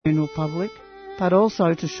general public, but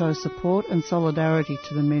also to show support and solidarity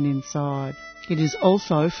to the men inside. It is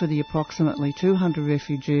also for the approximately 200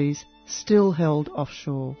 refugees still held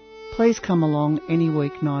offshore. Please come along any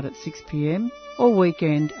weeknight at 6 p.m. or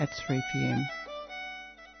weekend at 3 p.m.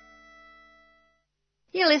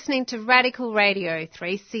 You're listening to Radical Radio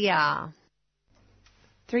 3CR.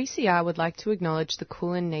 3CR would like to acknowledge the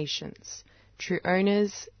Kulin Nations, true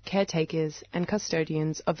owners, caretakers and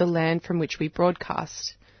custodians of the land from which we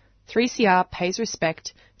broadcast. 3CR pays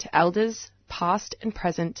respect to elders, past and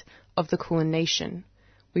present, of the Kulin Nation.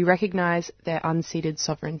 We recognise their unceded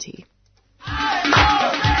sovereignty.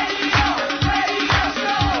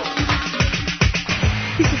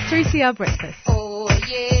 This is 3CR Breakfast. Oh,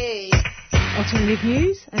 yeah. Alternative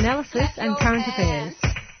news, analysis and current affairs.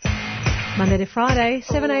 Monday to Friday,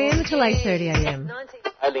 7am until 8:30am.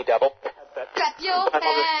 Only double. Clap your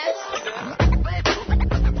hands.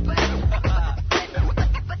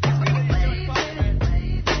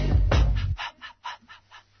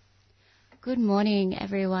 Good morning,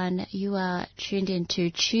 everyone. You are tuned in to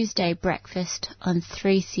Tuesday Breakfast on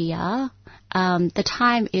 3CR. The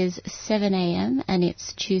time is 7 a.m. and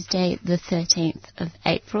it's Tuesday the 13th of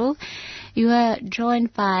April. You are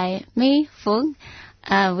joined by me, Fung.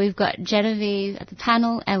 We've got Genevieve at the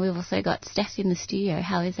panel and we've also got Steph in the studio.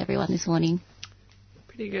 How is everyone this morning?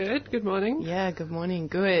 Pretty good. Good morning. Yeah, good morning.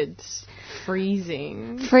 Good.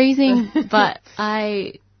 Freezing, but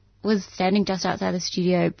I was standing just outside the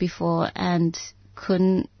studio before and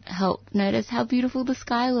couldn't help notice how beautiful the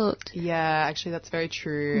sky looked. Yeah, actually that's very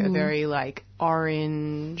true. A very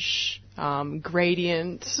orange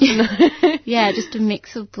gradient. Yeah, just a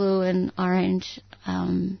mix of blue and orange.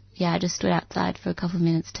 I just stood outside for a couple of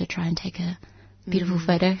minutes to try and take a beautiful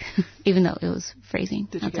photo, even though it was freezing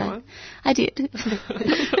outside. Did you get one? I did.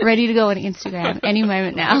 Ready to go on Instagram any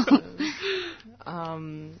moment now.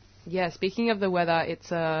 Yeah, speaking of the weather,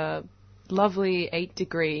 it's a lovely 8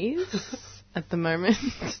 degrees at the moment.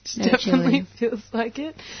 It definitely feels like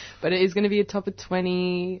it. But it is going to be a top of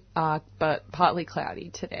 20, but partly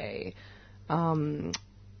cloudy today.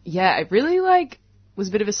 It really was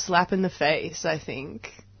a bit of a slap in the face, I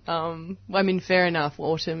think. Fair enough,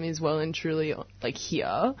 autumn is well and truly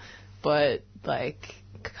here, but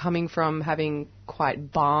coming from having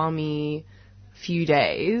quite balmy few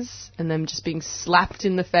days and then just being slapped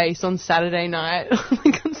in the face on Saturday night,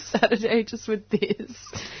 on Saturday just with this.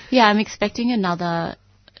 Yeah, I'm expecting another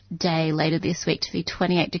day later this week to be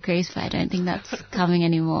 28 degrees, but I don't think that's coming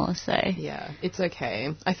anymore, so. Yeah, it's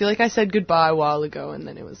okay. I feel like I said goodbye a while ago and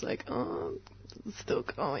then it was it's still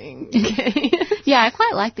going. Okay. Yeah, I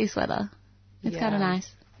quite like this weather. It's kind of nice.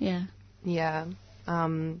 Yeah. Yeah.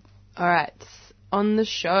 All right. On the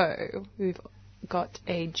show, we've got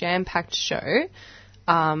a jam-packed show.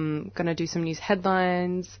 Going to do some news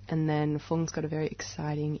headlines and then Fung's got a very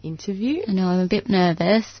exciting interview. I know, I'm a bit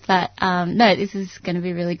nervous, but no, this is going to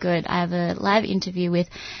be really good. I have a live interview with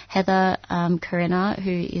Heather Carina, who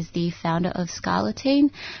is the founder of Scarletine,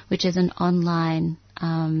 which is an online,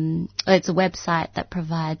 it's a website that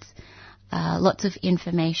provides lots of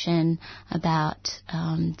information about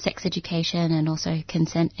sex education and also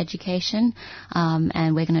consent education,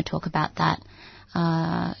 and we're going to talk about that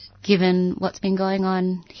given what's been going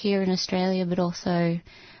on here in Australia, but also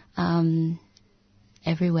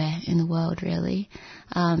everywhere in the world, really,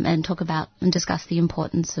 and talk about and discuss the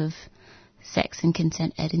importance of sex and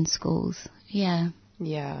consent ed in schools. Yeah.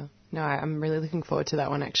 Yeah. No, I'm really looking forward to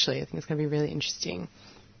that one, actually. I think it's going to be really interesting.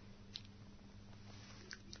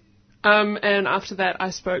 And after that,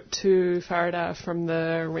 I spoke to Farida from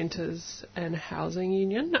the Renters and Housing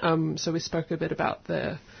Union. So we spoke a bit about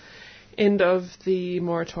the end of the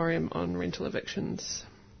moratorium on rental evictions.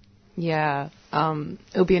 Yeah.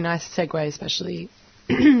 It'll be a nice segue, especially,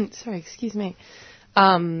 sorry, excuse me,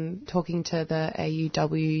 talking to the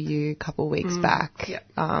AUWU a couple of weeks back. Yeah.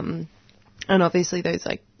 And obviously those,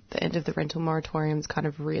 the end of the rental moratorium is kind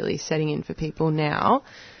of really setting in for people now.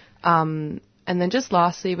 And then just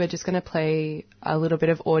lastly, we're just going to play a little bit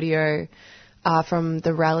of audio from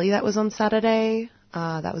the rally that was on Saturday.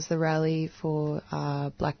 That was the rally for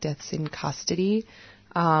Black Deaths in Custody.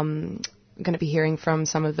 We're going to be hearing from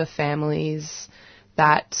some of the families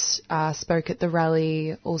that spoke at the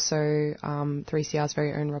rally. Also, 3CR's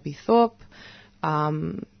very own Robbie Thorpe.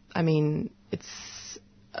 It's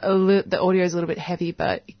the audio is a little bit heavy,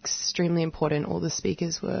 but extremely important. All the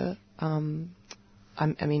speakers were,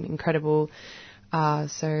 incredible.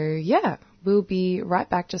 We'll be right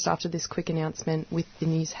back just after this quick announcement with the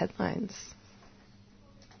news headlines.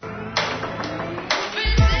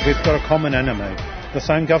 We've got a common enemy, The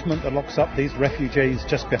same government that locks up these refugees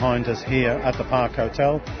just behind us here at the Park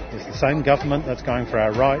Hotel is the same government that's going for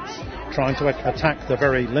our rights, trying to attack the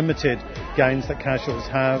very limited gains that casuals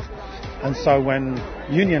have. And so when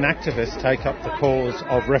union activists take up the cause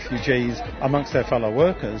of refugees amongst their fellow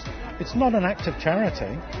workers, it's not an act of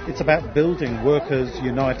charity. It's about building workers'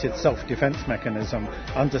 united self-defence mechanism,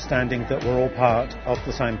 understanding that we're all part of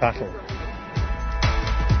the same battle.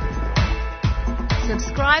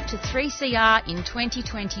 Subscribe to 3CR in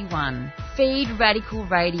 2021. Feed Radical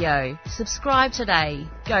Radio. Subscribe today.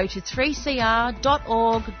 Go to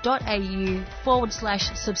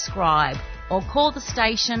 3cr.org.au/subscribe or call the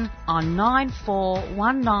station on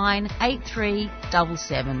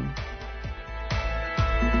 94198377.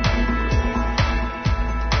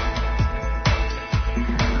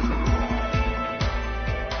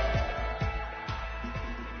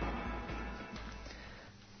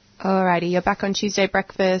 Alrighty, you're back on Tuesday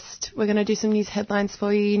Breakfast. We're going to do some news headlines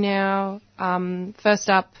for you now. First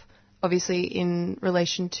up, obviously in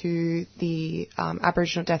relation to the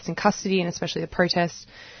Aboriginal deaths in custody and especially the protest,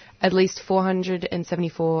 at least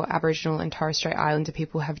 474 Aboriginal and Torres Strait Islander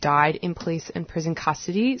people have died in police and prison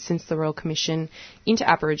custody since the Royal Commission into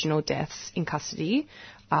Aboriginal deaths in custody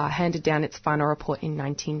handed down its final report in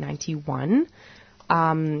 1991.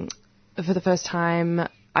 For the first time,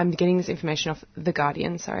 I'm getting this information off The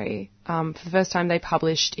Guardian, For the first time, they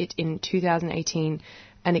published it in 2018.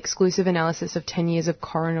 An exclusive analysis of 10 years of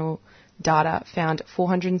coronal data found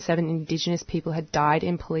 407 Indigenous people had died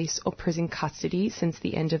in police or prison custody since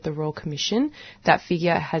the end of the Royal Commission. That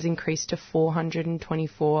figure has increased to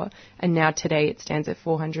 424, and now today it stands at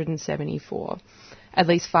 474. At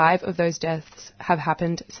least 5 of those deaths have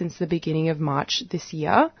happened since the beginning of March this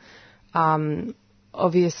year.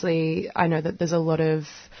 Obviously, I know that there's a lot of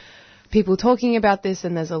people talking about this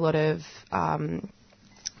and there's a lot of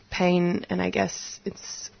pain, and I guess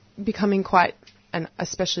it's becoming quite, and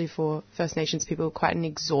especially for First Nations people, quite an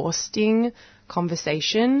exhausting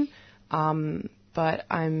conversation. But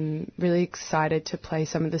I'm really excited to play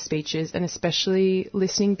some of the speeches, and especially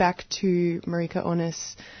listening back to Marika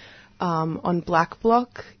Onus on Black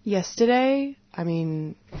Bloc yesterday. I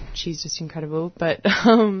mean, she's just incredible, but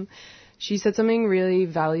she said something really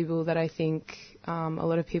valuable that I think a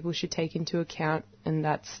lot of people should take into account, and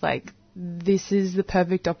that's like, this is the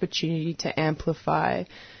perfect opportunity to amplify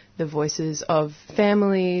the voices of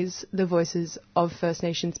families, the voices of First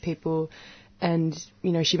Nations people. And,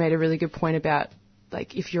 you know, she made a really good point about,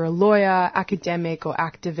 like, if you're a lawyer, academic or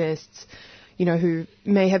activist, you know, who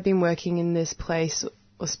may have been working in this place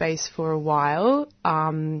or space for a while,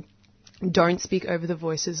 don't speak over the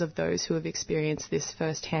voices of those who have experienced this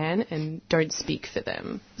firsthand, and don't speak for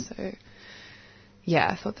them. So, yeah,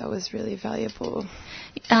 I thought that was really valuable.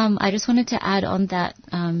 I just wanted to add on that,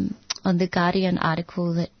 on the Guardian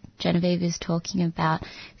article that Genevieve is talking about.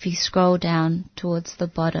 If you scroll down towards the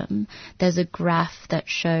bottom, there's a graph that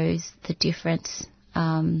shows the difference.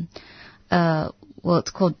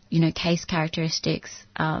 It's called, case characteristics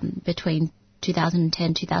between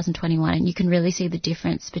 2010, 2021, and you can really see the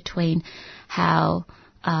difference between how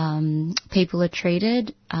people are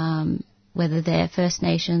treated, whether they're First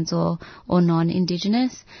Nations or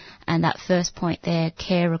non-Indigenous. And that first point there,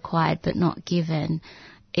 care required but not given,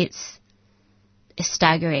 it's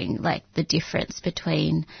staggering, like the difference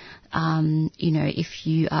between, if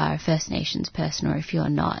you are a First Nations person or if you're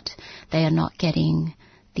not. They are not getting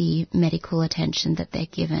the medical attention that they're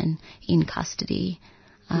given in custody.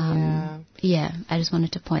 Yeah, I just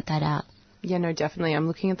wanted to point that out. Yeah, no, definitely. I'm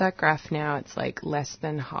looking at that graph now. It's like less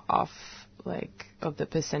than half, like, of the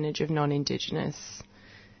percentage of non-Indigenous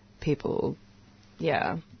people.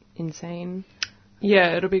 Yeah, insane.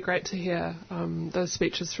 Yeah, it'll be great to hear those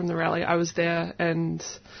speeches from the rally. I was there, and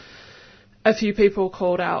a few people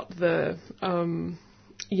called out the,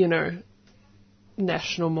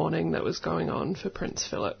 national mourning that was going on for Prince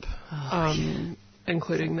Philip.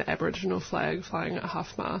 Including the Aboriginal flag flying at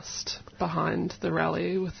half-mast behind the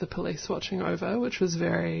rally with the police watching over, which was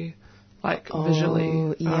very,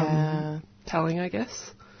 visually telling, I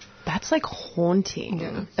guess. That's, haunting.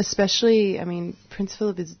 Yeah. Especially, Prince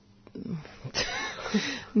Philip is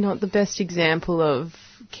not the best example of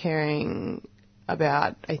caring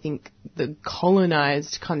about, I think, the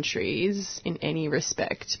colonised countries in any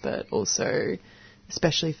respect, but also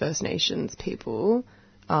especially First Nations people.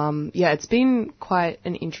 It's been quite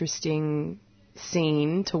an interesting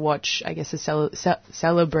scene to watch, I guess, the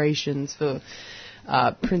celebrations for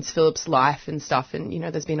Prince Philip's life and stuff. And,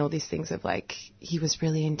 there's been all these things of, he was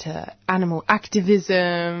really into animal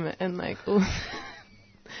activism and, all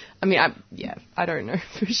I don't know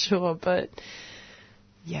for sure, but,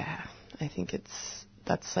 yeah, I think it's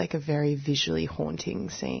that's like a very visually haunting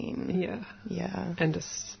scene. Yeah. Yeah. And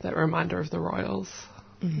just that reminder of the royals.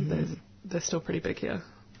 Mm-hmm. They're still pretty big here.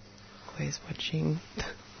 Always watching.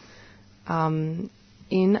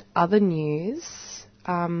 In other news,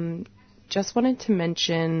 just wanted to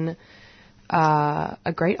mention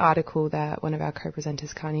a great article that one of our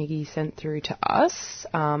co-presenters, Carnegie, sent through to us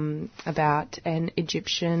about an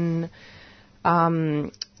Egyptian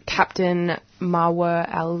Captain Marwa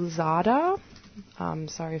Al-Zada.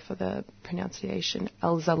 Sorry for the pronunciation.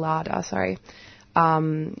 Al-Zalada, sorry.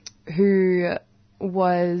 Who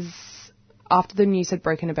was, after the news had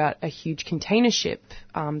broken about a huge container ship,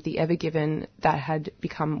 the Ever Given, that had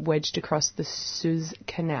become wedged across the Suez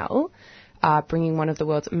Canal, bringing one of the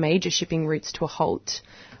world's major shipping routes to a halt.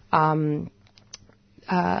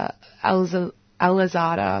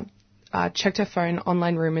 Al-Zada checked her phone.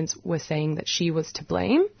 Online rumors were saying that she was to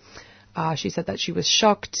blame. She said that she was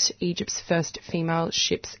shocked. Egypt's first female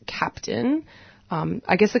ship's captain.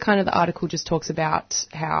 I guess the article just talks about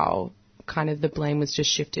how kind of the blame was just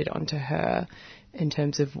shifted onto her in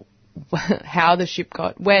terms of how the ship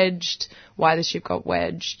got wedged, why the ship got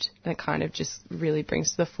wedged. And it kind of just really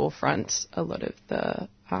brings to the forefront a lot of the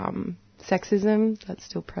sexism that's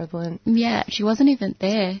still prevalent. Yeah, she wasn't even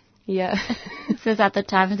there. Yeah. It says at the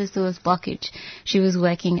time of the Suez blockage, she was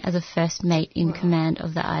working as a first mate in command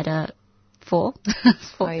of the Ida 4,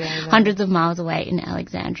 hundreds of miles away in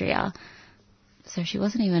Alexandria. So she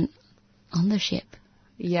wasn't even on the ship.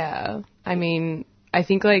 Yeah. I mean, I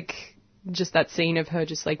think just that scene of her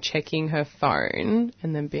just checking her phone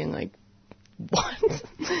and then being like, what?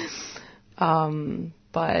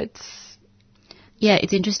 But yeah,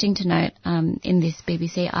 it's interesting to note in this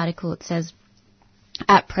BBC article it says,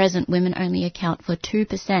 at present, women only account for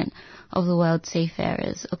 2% of the world's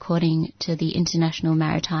seafarers, according to the International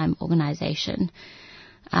Maritime Organization.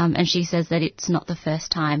 And she says that it's not the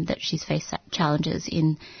first time that she's faced challenges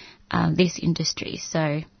in this industry.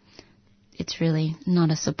 So it's really not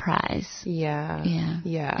a surprise. Yeah.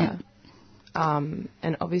 Yeah.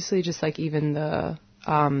 And obviously just even the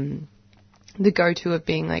go-to of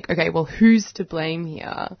being okay, well, who's to blame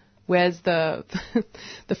here? Where's the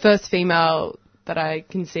first female that I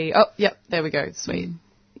can see? Oh, yep, there we go. Sweet.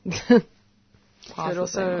 It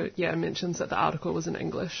also, mentions that the article was in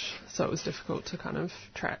English, so it was difficult to kind of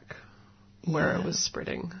track where it was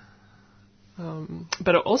spreading.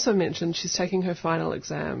 But it also mentioned she's taking her final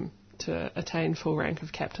exam to attain full rank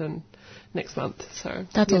of captain next month. So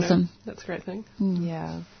that's awesome. That's a great thing.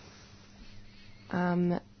 Yeah.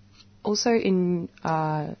 Also in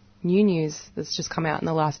new news that's just come out in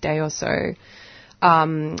the last day or so,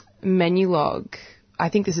 Menulog, I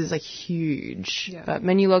think this is huge, but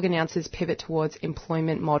Menulog announces pivot towards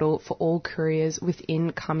employment model for all couriers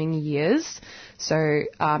within coming years. So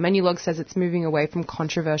Menulog says it's moving away from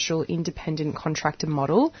controversial independent contractor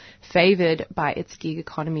model favoured by its gig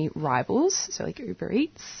economy rivals, so Uber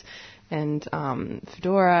Eats and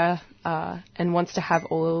Fedora, and wants to have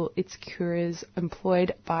all its couriers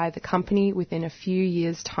employed by the company within a few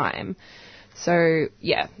years' time. So,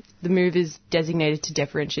 yeah, the move is designated to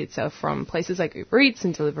differentiate itself from places like Uber Eats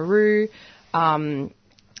and Deliveroo, and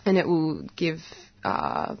it will give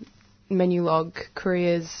Menulog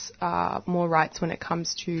couriers more rights when it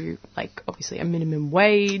comes to, obviously a minimum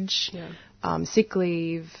wage, sick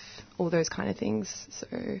leave, all those kind of things. So,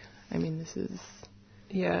 I mean, this is...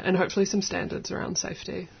 Yeah, and hopefully some standards around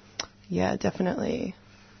safety. Yeah, definitely.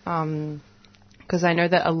 Because I know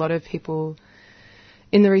that a lot of people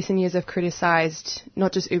in the recent years have criticised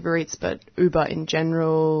not just Uber Eats but Uber in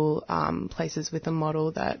general, places with a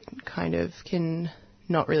model that kind of can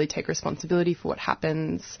not really take responsibility for what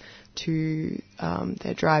happens to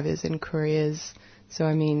their drivers and couriers. So,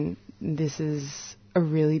 I mean, this is a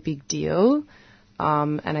really big deal,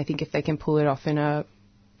 and I think if they can pull it off in a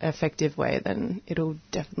effective way, then it'll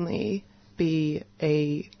definitely be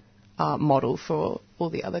a model for all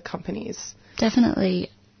the other companies. Definitely.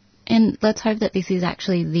 And let's hope that this is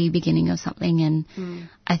actually the beginning of something. And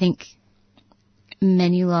I think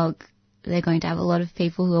Menulog, they're going to have a lot of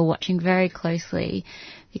people who are watching very closely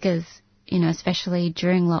because, especially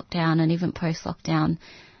during lockdown and even post-lockdown,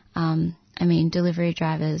 delivery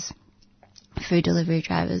drivers, food delivery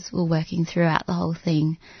drivers were working throughout the whole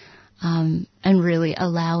thing and really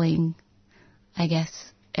allowing, I guess,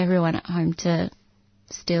 everyone at home to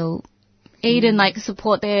still eat and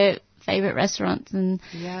support their favourite restaurants and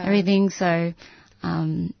everything. So,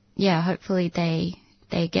 hopefully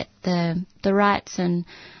they get the rights and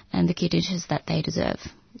the conditions that they deserve.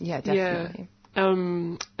 Yeah, definitely. Yeah.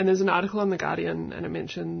 And there's an article on The Guardian and it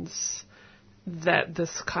mentions that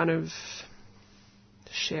this kind of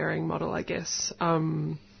sharing model, I guess,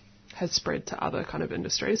 has spread to other kind of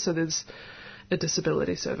industries. So there's a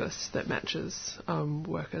disability service that matches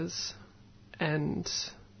workers, and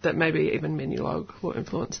that maybe even Menulog will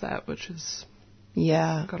influence that, which has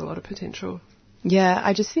got a lot of potential. Yeah,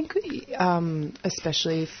 I just think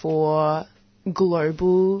especially for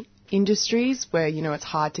global industries where, you know, it's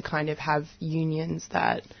hard to kind of have unions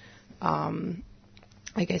that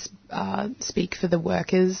I guess speak for the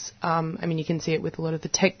workers. I mean, you can see it with a lot of the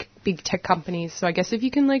big tech companies. So I guess if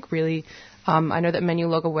you can like really, I know that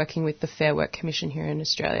Menulog are working with the Fair Work Commission here in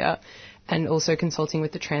Australia and also consulting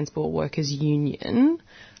with the Transport Workers Union,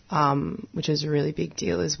 which is a really big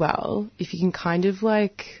deal as well. If you can kind of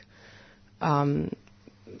like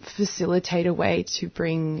facilitate a way to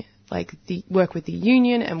bring like work with the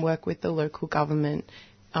union and work with the local government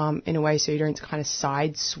in a way so you don't kind of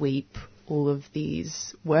side sweep all of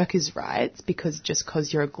these workers' rights because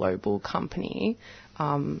you're a global company,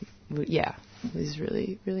 is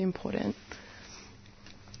really, really important.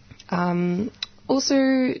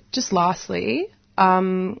 Also, just lastly,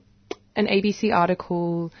 an ABC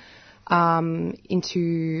article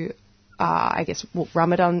into,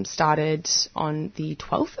 Ramadan started on the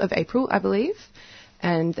 12th of April, I believe.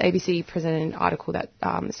 And the ABC presented an article that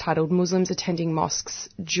is titled Muslims Attending Mosques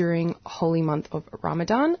During Holy Month of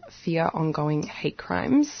Ramadan, Fear Ongoing Hate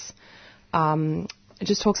Crimes. It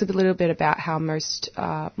just talks a little bit about how most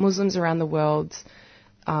Muslims around the world,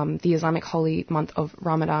 the Islamic holy month of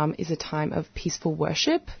Ramadan is a time of peaceful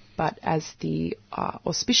worship, but as the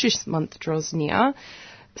auspicious month draws near,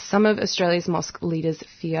 some of Australia's mosque leaders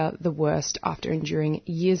fear the worst after enduring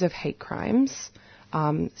years of hate crimes.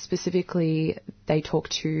 Specifically, they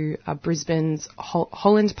talked to Brisbane's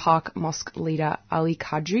Holland Park Mosque leader Ali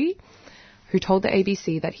Kadri, who told the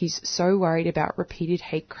ABC that he's so worried about repeated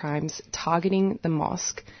hate crimes targeting the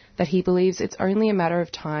mosque that he believes it's only a matter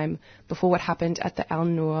of time before what happened at the Al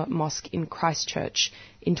Noor Mosque in Christchurch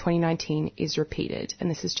in 2019 is repeated. And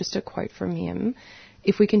this is just a quote from him.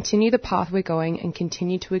 If we continue the path we're going and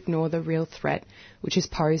continue to ignore the real threat, which is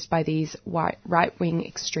posed by these right-wing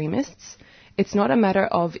extremists, it's not a matter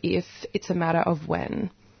of if, it's a matter of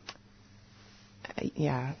when.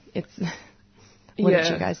 What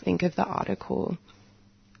did you guys think of the article?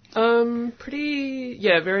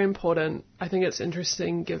 Very important. I think it's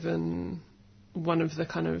interesting given one of the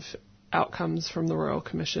kind of outcomes from the Royal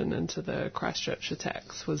Commission into the Christchurch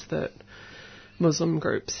attacks was that Muslim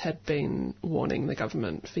groups had been warning the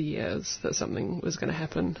government for years that something was going to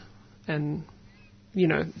happen and, you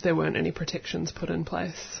know, there weren't any protections put in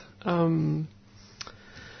place. The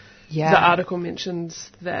article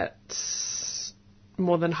mentions that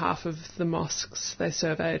more than half of the mosques they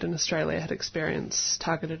surveyed in Australia had experienced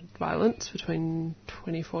targeted violence between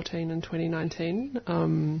 2014 and 2019.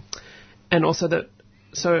 And also that,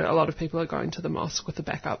 so a lot of people are going to the mosque with a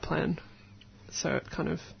backup plan. So it kind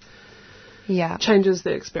of changes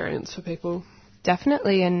the experience for people.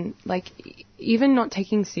 Definitely. And like even not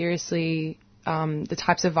taking seriously the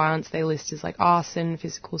types of violence they list is like arson,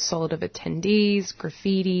 physical assault of attendees,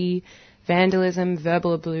 graffiti, vandalism,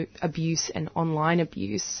 verbal abuse and online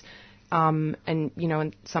abuse. And, you know,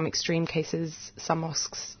 in some extreme cases, some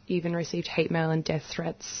mosques even received hate mail and death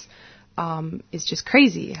threats. It's just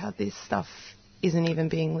crazy how this stuff isn't even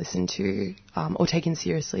being listened to or taken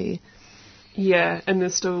seriously. Yeah, and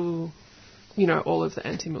there's still, you know, all of the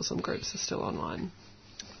anti-Muslim groups are still online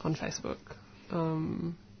on Facebook.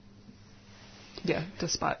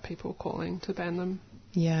 Despite people calling to ban them.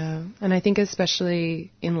 Yeah, and I think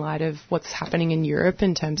especially in light of what's happening in Europe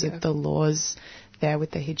in terms of the laws there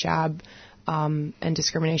with the hijab and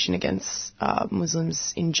discrimination against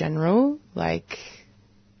Muslims in general, like,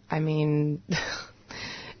 I mean,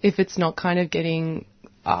 if it's not kind of getting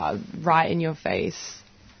right in your face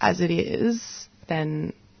as it is,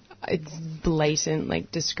 then it's blatant,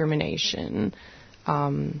 like, discrimination.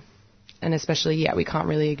 And especially, we can't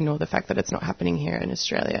really ignore the fact that it's not happening here in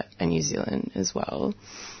Australia and New Zealand as well.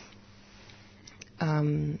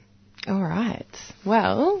 All right.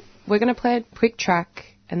 Well, we're going to play a quick track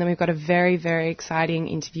and then we've got a very, very exciting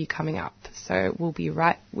interview coming up. So we'll be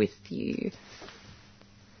right with you.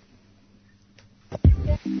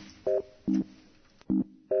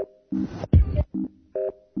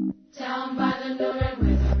 Down by the Noor where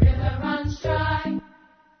the river runs dry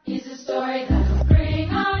is a story that'll bring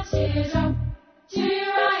our tears up to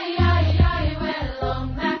your eye, where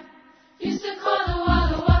long back used to call the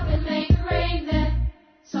water up and make rain there.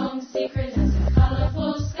 Song secret as a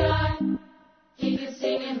colourful sky. He could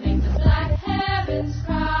sing and make the black heavens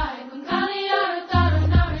cry. When Kaliyara thought to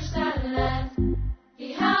nourish that land,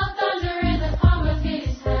 he held thunder in the palm of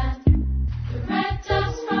his hand. The red doves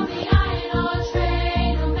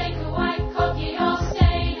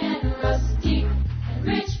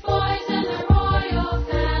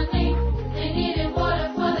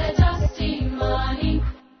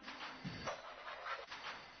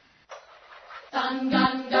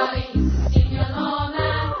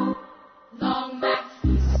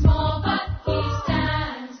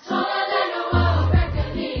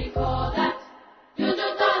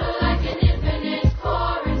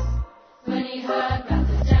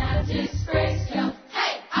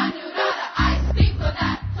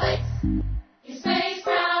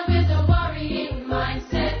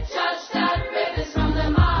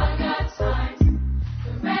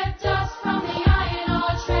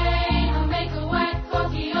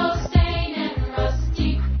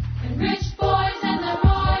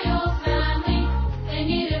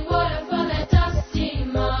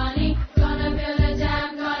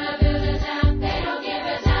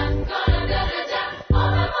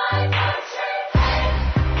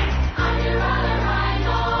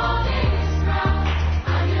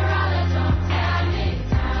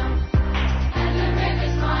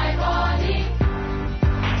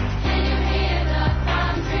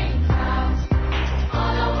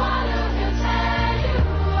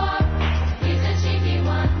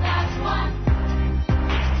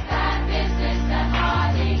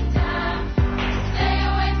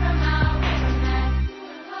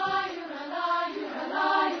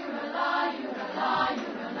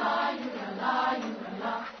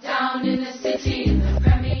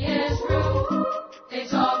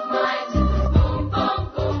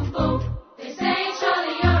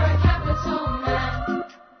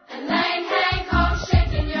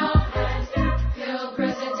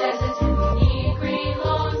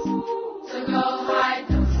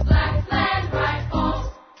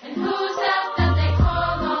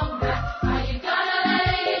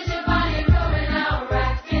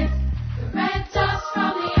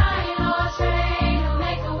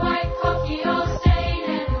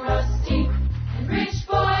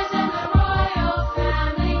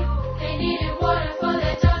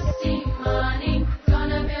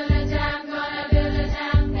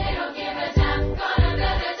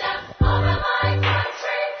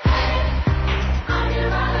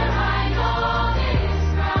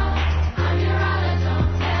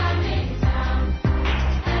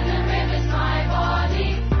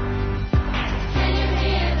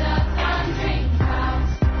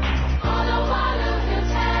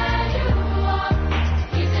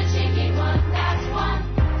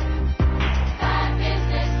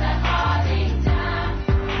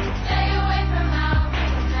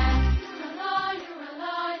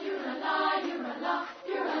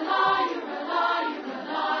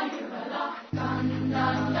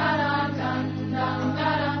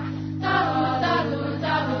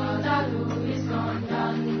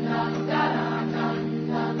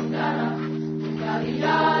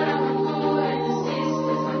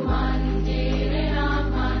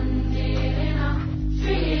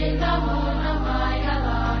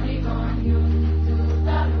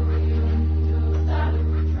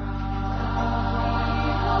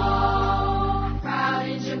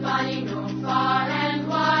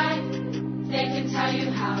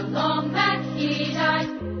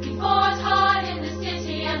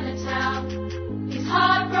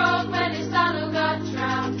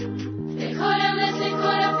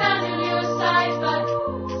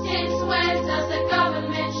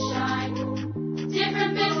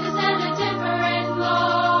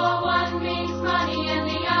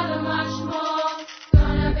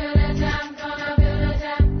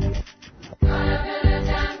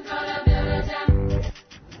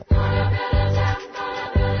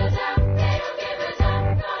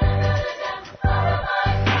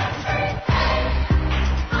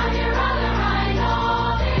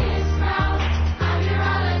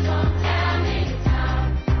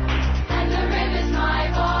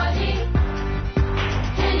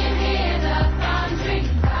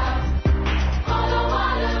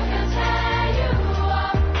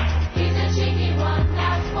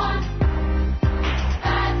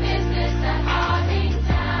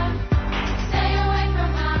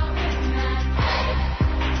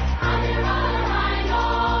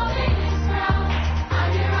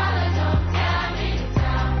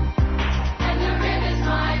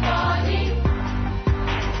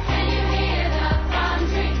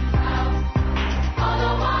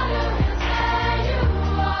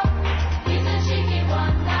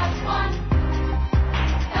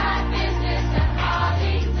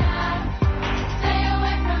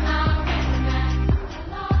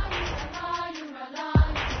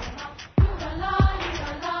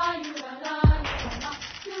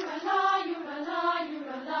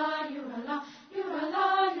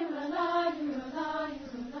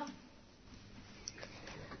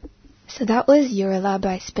So that was Urala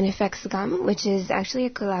by Spinifex Gum, which is actually a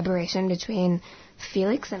collaboration between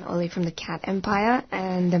Felix and Oli from the Cat Empire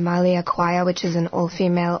and the Malia Choir, which is an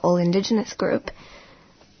all-female, all-indigenous group.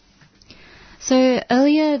 So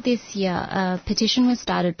earlier this year, a petition was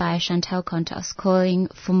started by Chantal Contos calling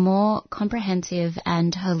for more comprehensive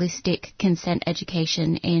and holistic consent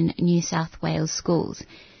education in New South Wales schools.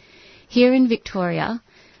 Here in Victoria,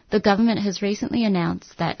 the government has recently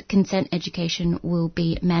announced that consent education will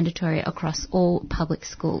be mandatory across all public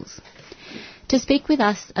schools. To speak with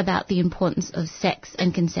us about the importance of sex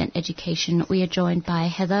and consent education, we are joined by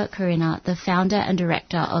Heather Corinna, the founder and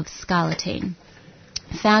director of Scarleteen.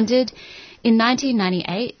 Founded in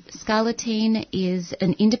 1998, Scarleteen is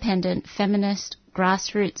an independent, feminist,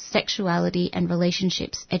 grassroots sexuality and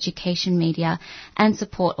relationships education media and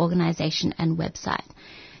support organisation and website.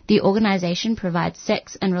 The organisation provides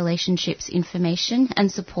sex and relationships information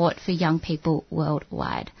and support for young people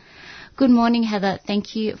worldwide. Good morning, Heather.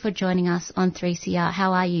 Thank you for joining us on 3CR.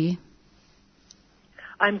 How are you?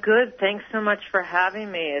 I'm good. Thanks so much for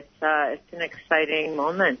having me. It's an exciting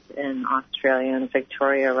moment in Australia and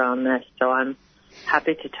Victoria around this, so I'm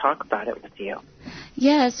happy to talk about it with you.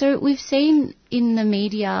 Yeah, so we've seen in the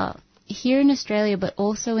media here in Australia, but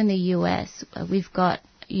also in the US, we've got,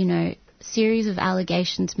 series of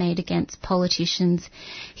allegations made against politicians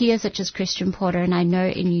here, such as Christian Porter, and I know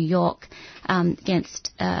in New York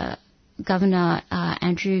against Governor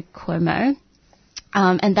Andrew Cuomo.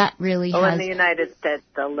 And that really has... in the United States,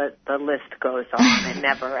 the list goes on. It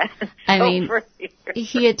never ends. I mean,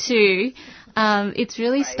 here too, it's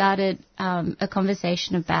really started a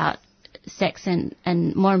conversation about sex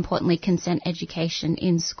and more importantly, consent education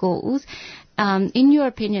in schools. In your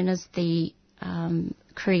opinion, as the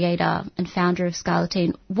creator and founder of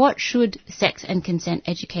Scarleteen, what should sex and consent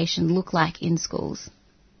education look like in schools?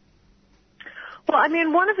 Well, I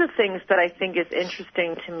mean, one of the things that I think is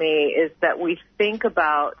interesting to me is that we think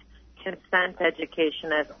about consent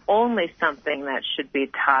education as only something that should be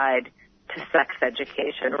tied to sex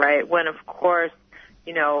education, right? When, of course,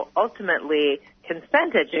 ultimately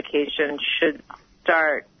consent education should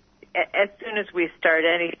start as soon as we start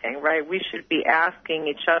anything, right? We should be asking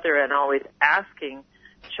each other and always asking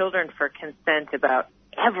children for consent about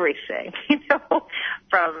everything,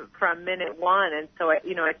 from minute one. And so, I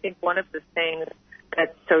think one of the things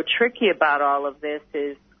that's so tricky about all of this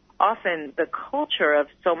is often the culture of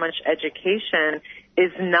so much education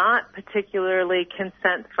is not particularly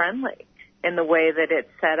consent friendly in the way that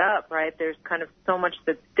it's set up, right? There's kind of so much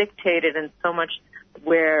that's dictated and so much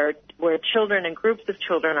where children and groups of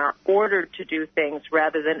children are ordered to do things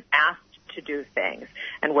rather than asked to do things,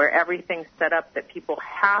 and where everything's set up that people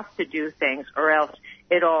have to do things or else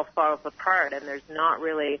it all falls apart, and there's not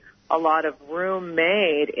really a lot of room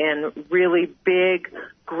made in really big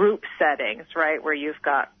group settings, right, where you've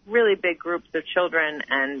got really big groups of children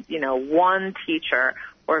and, one teacher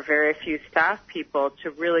or very few staff people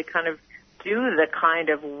to really kind of do the kind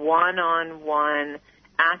of one-on-one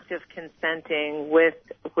active consenting with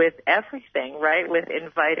everything, right? With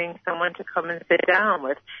inviting someone to come and sit down,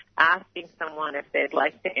 with asking someone if they'd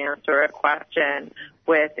like to answer a question,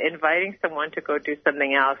 with inviting someone to go do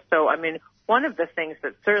something else. So, I mean, one of the things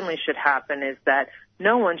that certainly should happen is that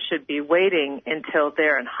no one should be waiting until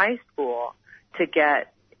they're in high school to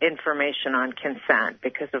get information on consent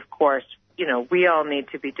because, of course, we all need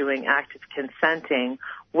to be doing active consenting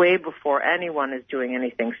way before anyone is doing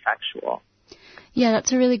anything sexual. Yeah,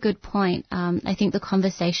 that's a really good point. I think The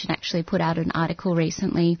Conversation actually put out an article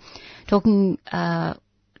recently talking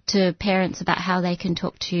to parents about how they can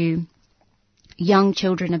talk to young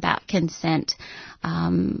children about consent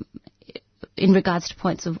in regards to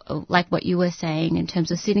points of like what you were saying in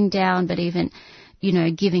terms of sitting down, but even,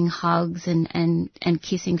 giving hugs and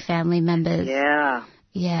kissing family members. Yeah.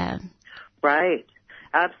 Yeah. Right.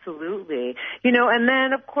 Absolutely. And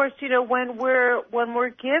then of course, when we're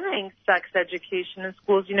giving sex education in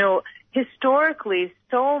schools, historically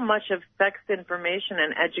so much of sex information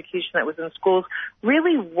and education that was in schools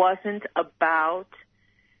really wasn't about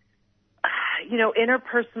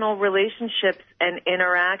interpersonal relationships and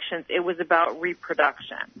interactions. It was about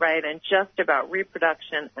reproduction, right? And just about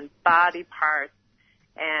reproduction and body parts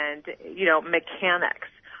and, mechanics.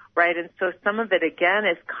 Right, and so some of it, again,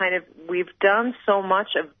 is kind of, we've done so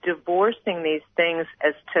much of divorcing these things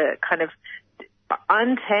as to kind of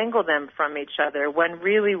untangle them from each other when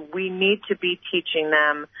really we need to be teaching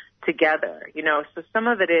them together, So some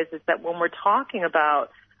of it is that when we're talking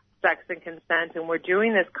about sex and consent and we're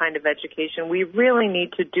doing this kind of education, we really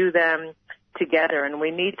need to do them together, and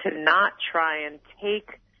we need to not try and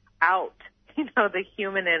take out the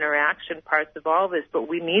human interaction parts of all this, but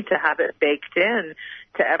we need to have it baked in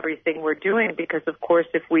to everything we're doing because, of course,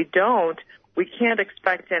 if we don't, we can't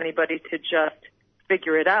expect anybody to just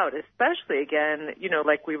figure it out, especially, again,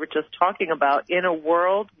 like we were just talking about, in a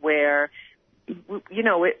world where,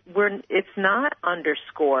 it's not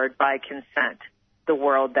underscored by consent, the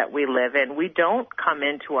world that we live in. We don't come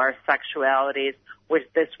into our sexualities with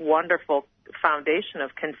this wonderful foundation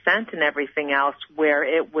of consent and everything else where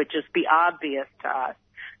it would just be obvious to us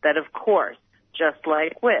that, of course, just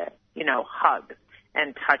like with, hugs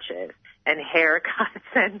and touches and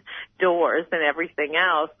haircuts and doors and everything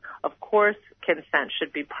else, of course, consent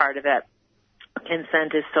should be part of it.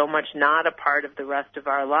 Consent is so much not a part of the rest of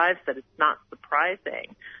our lives that it's not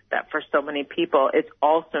surprising that for so many people it's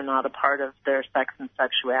also not a part of their sex and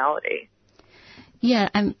sexuality. Yeah,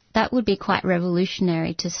 that would be quite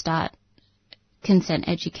revolutionary to start consent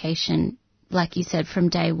education, like you said, from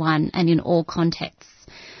day one and in all contexts,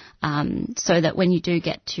 so that when you do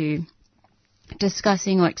get to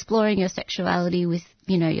discussing or exploring your sexuality with,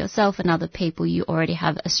 yourself and other people, you already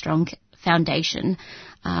have a strong foundation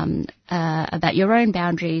about your own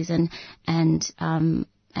boundaries and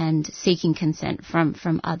seeking consent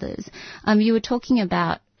from others. You were talking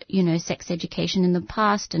about, sex education in the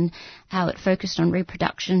past and how it focused on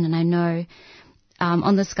reproduction, and I know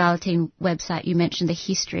on the Scarleteen website you mentioned the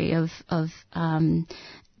history of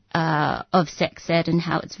sex ed and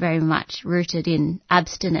how it's very much rooted in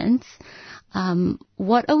abstinence.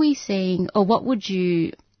 What are we seeing, or what would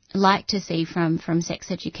you like to see from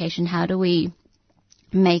sex education? How do we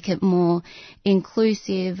make it more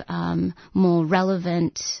inclusive, more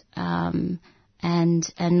relevant, and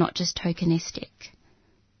not just tokenistic?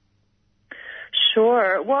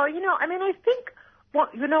 Sure. Well, I think,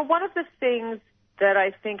 one of the things that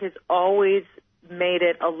I think has always made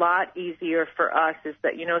it a lot easier for us is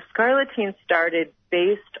that, Scarleteen started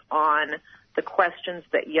based on the questions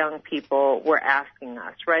that young people were asking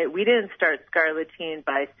us, right? We didn't start Scarleteen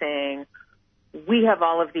by saying, we have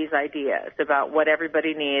all of these ideas about what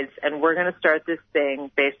everybody needs, and we're going to start this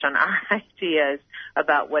thing based on our ideas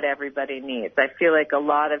about what everybody needs. I feel like a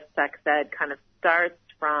lot of sex ed kind of starts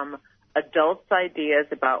from adults' ideas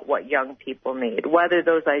about what young people need, whether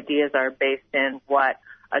those ideas are based in what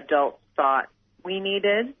adults thought we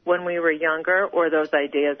needed when we were younger, or those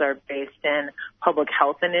ideas are based in public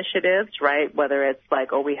health initiatives, right? Whether it's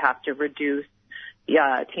like, we have to reduce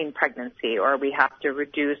teen pregnancy, or we have to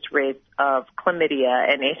reduce rates of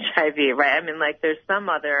chlamydia and HIV, right? There's some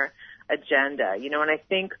other agenda, and I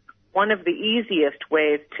think one of the easiest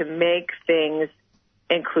ways to make things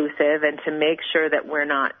inclusive and to make sure that we're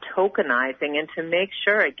not tokenizing and to make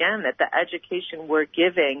sure, again, that the education we're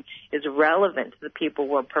giving is relevant to the people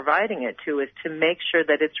we're providing it to is to make sure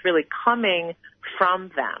that it's really coming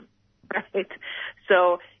from them, right?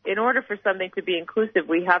 So in order for something to be inclusive,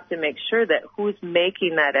 we have to make sure that who's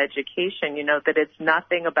making that education, that it's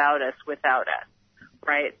nothing about us without us,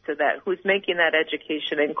 right? So that who's making that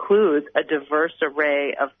education includes a diverse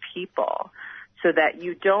array of people so that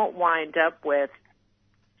you don't wind up with,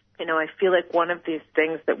 I feel like one of these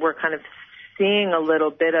things that we're kind of seeing a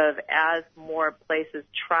little bit of as more places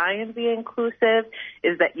try and be inclusive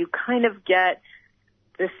is that you kind of get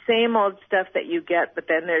the same old stuff that you get, but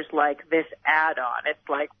then there's like this add-on. It's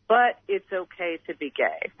like, but it's okay to be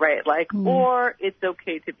gay, right? Or it's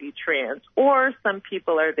okay to be trans, or some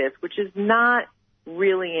people are this, which is not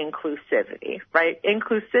really inclusivity, right?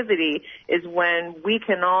 Inclusivity is when we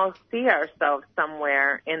can all see ourselves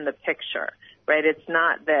somewhere in the picture, right? It's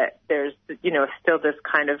not that there's, still this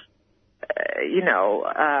kind of,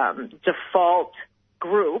 default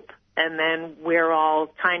group, and then we're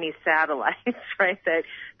all tiny satellites, right, that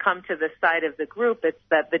come to the side of the group. It's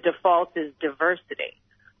that the default is diversity,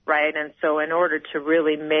 right? And so in order to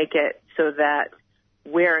really make it so that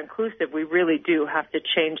we're inclusive, we really do have to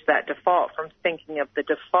change that default from thinking of the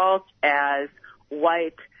default as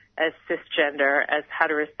white, as cisgender, as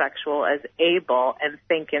heterosexual, as able, and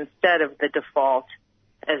think instead of the default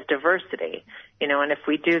as diversity. And if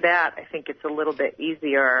we do that, I think it's a little bit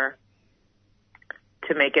easier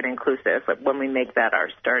to make it inclusive when we make that our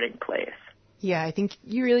starting place. Yeah, I think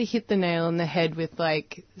you really hit the nail on the head with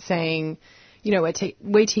saying,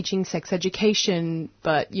 we're teaching sex education,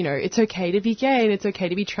 but, it's okay to be gay and it's okay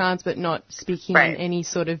to be trans, but not speaking in any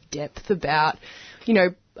sort of depth about,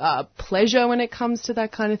 pleasure when it comes to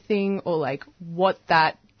that kind of thing, or what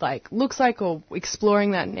that looks like, or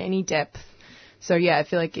exploring that in any depth. So yeah, I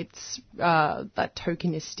feel like it's that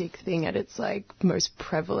tokenistic thing at its most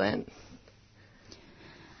prevalent.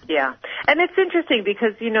 Yeah. And it's interesting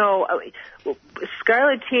because,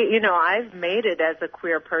 Scarlett T, I've made it as a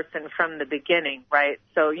queer person from the beginning, right?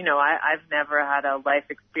 So, I've never had a life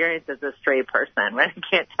experience as a straight person, right? I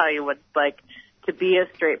can't tell you what it's like to be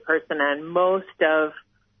a straight person, and most of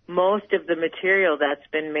the material that's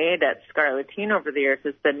been made at Scarlett Teen over the years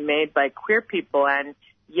has been made by queer people, and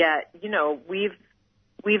yet, we've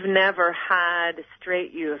never had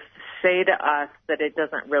straight youth say to us that it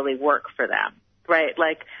doesn't really work for them. Right.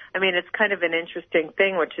 It's kind of an interesting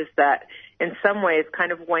thing, which is that in some ways,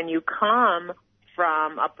 kind of when you come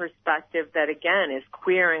from a perspective that, again, is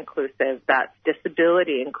queer inclusive, that's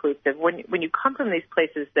disability inclusive, when you come from these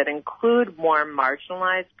places that include more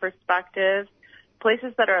marginalized perspectives,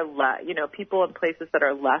 places that are people in places that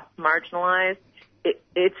are less marginalized,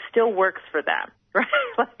 it still works for them. Right.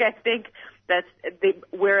 I think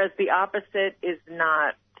whereas the opposite is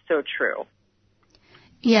not so true.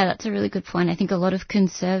 Yeah, that's a really good point. I think a lot of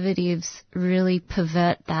conservatives really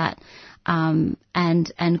pervert that and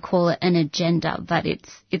call it an agenda, but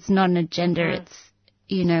it's not an agenda. Mm.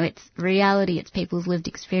 It's reality. It's people's lived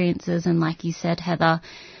experiences, and like you said, Heather,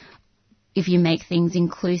 if you make things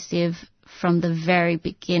inclusive from the very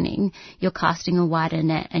beginning, you're casting a wider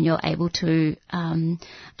net, and you're able to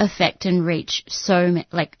affect and reach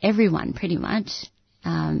everyone pretty much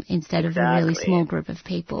instead of a really small group of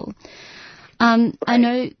people. Right. I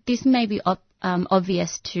know this may be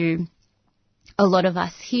obvious to a lot of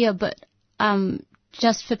us here, but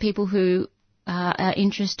just for people who are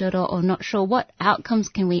interested or not sure, what outcomes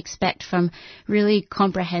can we expect from really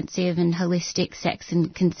comprehensive and holistic sex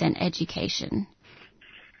and consent education?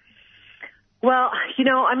 Well,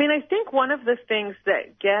 I think one of the things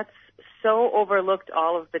that gets so overlooked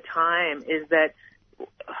all of the time is that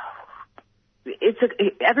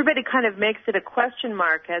everybody kind of makes it a question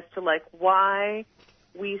mark as to why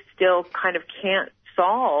we still kind of can't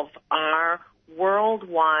solve our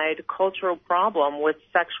worldwide cultural problem with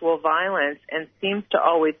sexual violence, and seems to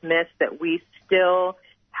always miss that we still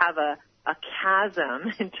have a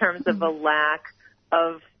chasm in terms of a lack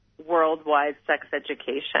of worldwide sex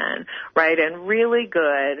education, right? And really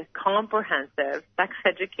good, comprehensive sex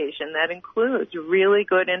education that includes really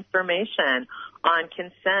good information on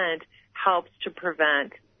consent helps to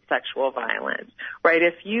prevent sexual violence, right?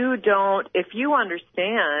 If you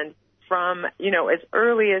understand from, as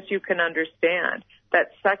early as you can understand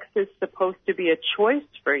that sex is supposed to be a choice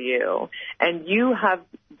for you, and you have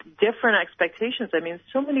different expectations.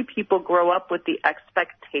 So many people grow up with the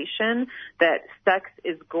expectation that sex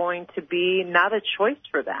is going to be not a choice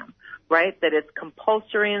for them, right? That it's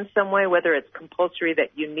compulsory in some way, whether it's compulsory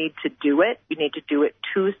that you need to do it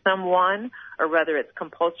to someone, or whether it's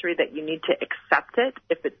compulsory that you need to accept it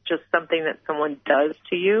if it's just something that someone does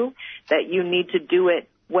to you, that you need to do it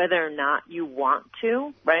whether or not you want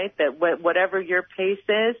to, right? That whatever your pace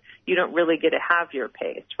is, you don't really get to have your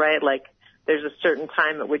pace, right? There's a certain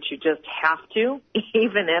time at which you just have to,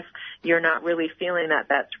 even if you're not really feeling that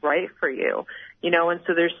that's right for you. And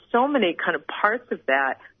so there's so many kind of parts of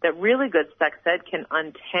that really good sex ed can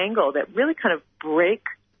untangle, that really kind of break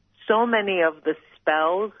so many of the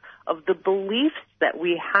spells of the beliefs that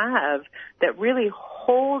we have that really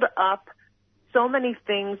hold up so many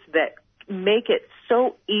things that make it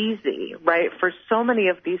so easy, right, for so many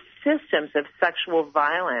of these systems of sexual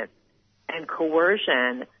violence and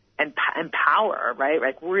coercion and power, right,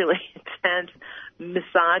 really intense,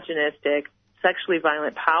 misogynistic, sexually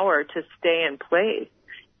violent power to stay in place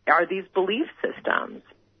are these belief systems.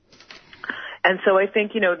 And so I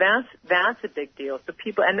think, that's a big deal. So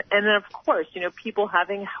people, and then of course, people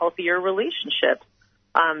having healthier relationships,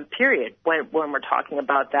 period, when we're talking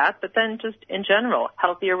about that, but then just in general,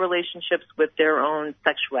 healthier relationships with their own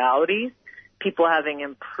sexualities, people having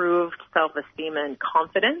improved self-esteem and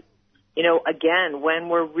confidence. Again, when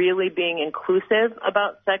we're really being inclusive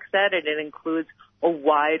about sex ed, and it includes a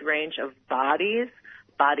wide range of bodies,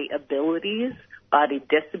 body abilities, body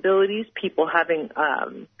disabilities, people having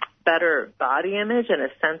better body image and a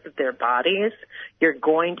sense of their bodies, you're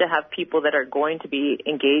going to have people that are going to be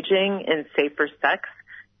engaging in safer sex,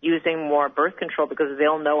 using more birth control because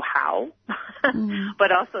they'll know how,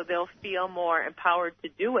 but also they'll feel more empowered to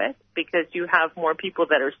do it because you have more people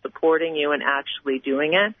that are supporting you and actually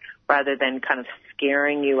doing it rather than kind of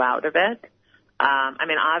scaring you out of it.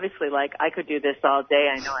 Obviously, I could do this all day.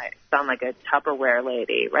 I know I sound like a Tupperware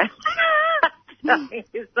lady, right?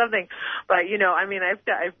 Something, but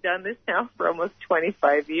I've done this now for almost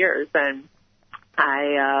 25 years, and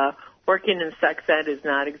working in sex ed is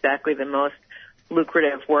not exactly the most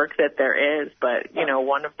lucrative work that there is, but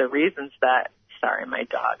one of the reasons that sorry, my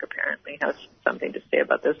dog apparently has something to say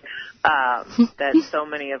about this, that so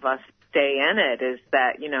many of us stay in it is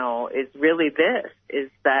that, is really this, is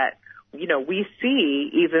that, we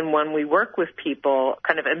see, even when we work with people,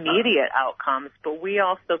 kind of immediate outcomes, but we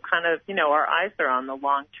also kind of, our eyes are on the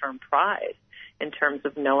long-term prize in terms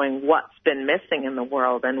of knowing what's been missing in the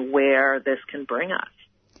world and where this can bring us.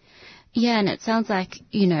 Yeah, and it sounds like,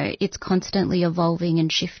 it's constantly evolving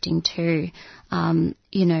and shifting too.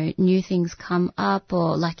 New things come up,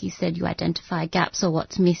 or like you said, you identify gaps or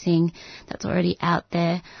what's missing that's already out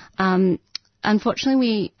there. Unfortunately,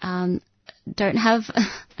 we don't have,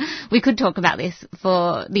 we could talk about this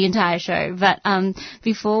for the entire show, but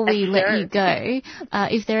before we let you go,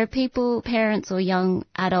 if there are people, parents or young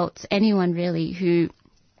adults, anyone really who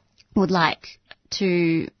would like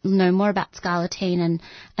to know more about Scarleteen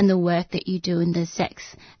and the work that you do in the sex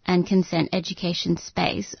and consent education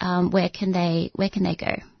space, where can they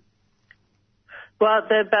go? Well,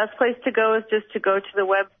 the best place to go is just to go to the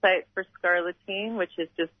website for Scarleteen, which is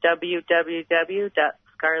just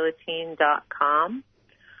www.scarleteen.com.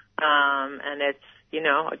 And it's,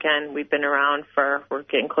 again, we've been around we're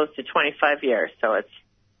getting close to 25 years, so it's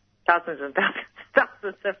thousands and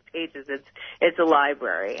thousands of pages. It's a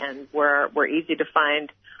library, and we're easy to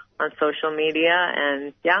find on social media,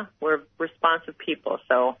 and we're responsive people.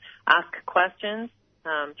 So ask questions,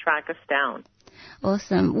 track us down.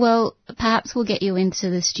 Awesome. Well, perhaps we'll get you into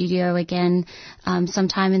the studio again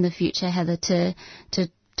sometime in the future, Heather, to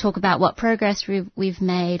talk about what progress we've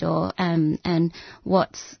made or and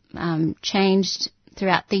what's changed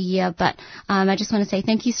throughout the year. But I just want to say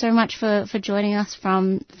thank you so much for joining us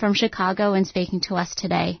from Chicago and speaking to us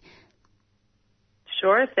today.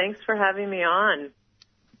 Sure. Thanks for having me on.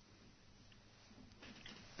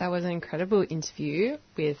 That was an incredible interview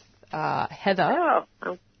with Heather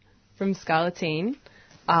from Scarleteen.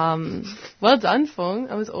 Well done, Fung.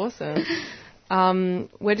 That was awesome.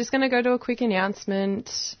 We're just going to go to a quick announcement,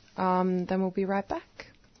 then we'll be right back.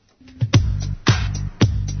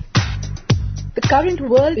 The current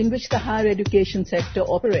world in which the higher education sector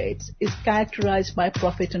operates is characterized by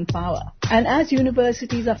profit and power. And as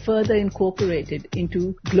universities are further incorporated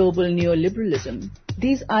into global neoliberalism,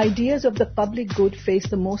 these ideas of the public good face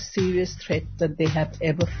the most serious threat that they have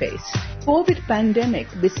ever faced. COVID pandemic,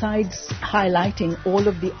 besides highlighting all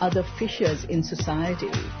of the other fissures in society,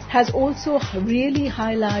 has also really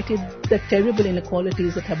highlighted the terrible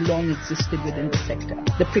inequalities that have long existed within the sector.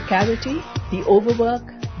 The precarity, the overwork,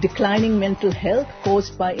 declining mental health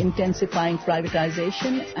caused by intensifying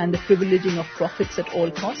privatization and the privileging of profits at all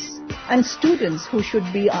costs, and students who should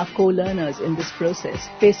be our co-learners in this process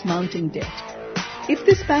face mounting debt. If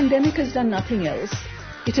this pandemic has done nothing else,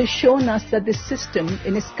 it has shown us that this system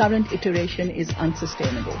in its current iteration is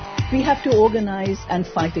unsustainable. We have to organize and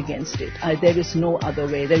fight against it. There is no other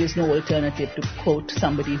way. There is no alternative, to quote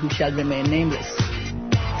somebody who shall remain nameless.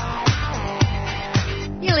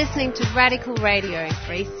 You're listening to Radical Radio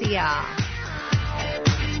 3CR.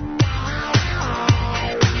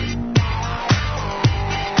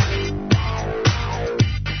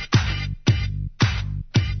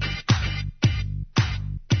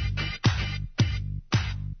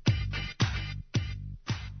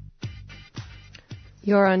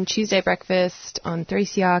 You're on Tuesday Breakfast on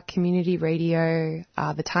 3CR Community Radio.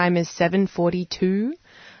 The time is 7:42.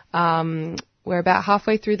 We're about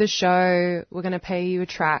halfway through the show. We're going to play you a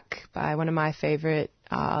track by one of my favourite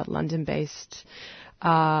London-based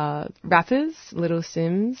rappers, Little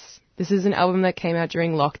Simz. This is an album that came out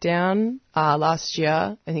during lockdown last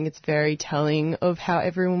year. I think it's very telling of how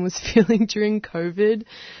everyone was feeling during COVID.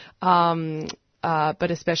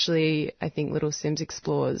 But especially, I think Little Simz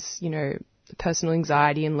explores, personal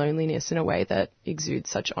anxiety and loneliness in a way that exudes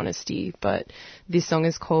such honesty. But this song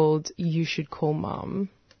is called You Should Call Mum.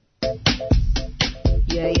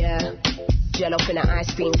 Yeah. Jello finna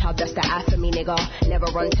ice cream top, that's the eye for me, nigga. Never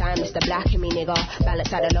run time, it's the black in me, nigga.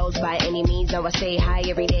 Balance out the lows by any means. Now I say hi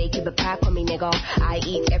every day, keep a pack on me, nigga. I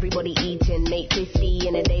eat, everybody eating. Make 50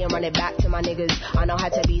 in a day and run it back to my niggas. I know how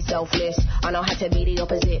to be selfless. I know how to be the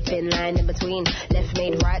opposite, thin line in between. Left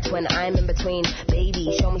made right when I'm in between.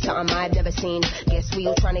 Baby, show me something I've never seen. Guess we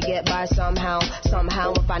all trying to get by somehow.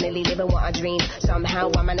 Somehow I'm finally living what I dream.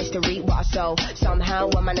 Somehow I managed to reap what I sow.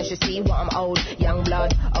 Somehow I managed to see what I'm owed. Young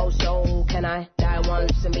blood, oh so can I die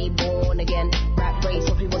once and be born again? Rap race,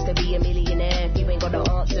 if he wants to be a millionaire. If you ain't got the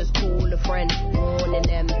answers, call a friend. Warning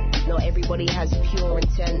them, not everybody has pure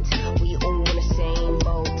intent. We all in the same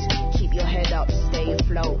boat. Keep your head up, stay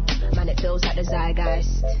afloat. Man, it feels like the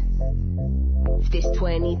zeitgeist. If this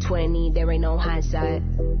 2020, there ain't no hindsight.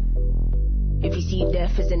 If you see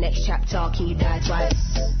death as the next chapter, can you die twice?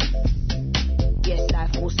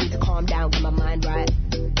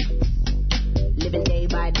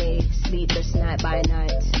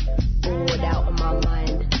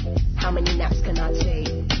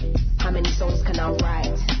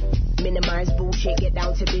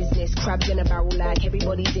 business. Crabs in a barrel like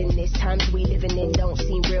everybody's in this. Times we living in don't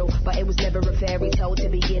seem real, but it was never a fairy tale to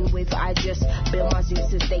begin with. I just build my Zeus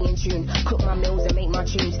to stay in tune, cook my meals and make my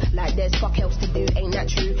tunes. Like there's fuck else to do, ain't that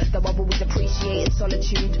true? Though I've always appreciated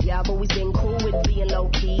solitude. Yeah, I've always been cool with being low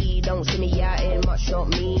key. Don't see me out in much, not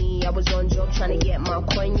me. I was on job trying to get my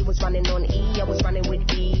coin. You was running on E, I was running with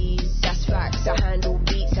ease. That's facts. I handle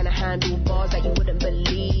beats and I handle bars that you wouldn't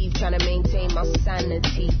believe. Trying to maintain my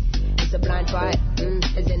sanity. It's a blind fight.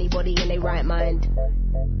 Is anybody in their right mind?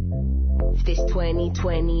 If this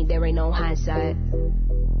 2020, there ain't no hindsight.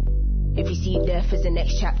 If you see death as the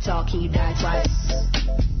next chapter, can you die twice?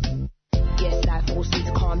 Yes, life forced me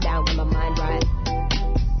to calm down, get my mind right.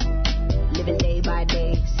 Living day by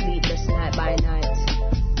day, sleepless night by night.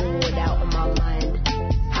 Bored out of my mind.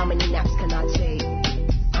 How many naps can I take?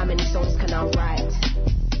 How many songs can I write?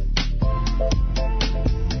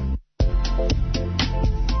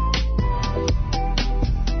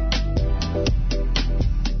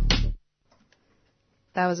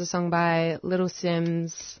 That was a song by Little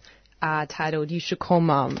Sims titled You Should Call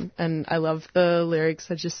Mum. And I love the lyrics.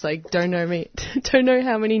 They're just like, don't know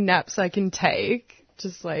how many naps I can take.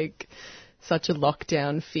 Just like such a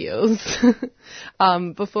lockdown feels.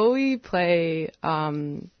 Before we play a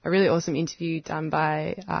really awesome interview done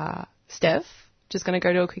by Steph, just going to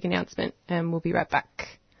go to a quick announcement and we'll be right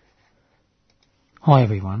back. Hi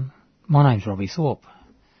everyone, my name's Robbie Thorpe.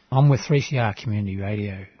 I'm with 3CR Community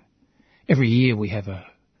Radio. Every year we have a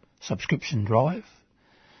subscription drive.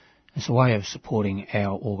 It's a way of supporting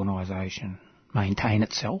our organisation maintain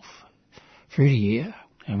itself through the year,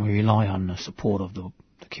 and we rely on the support of the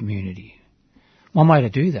community. One way to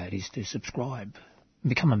do that is to subscribe and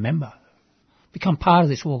become a member, become part of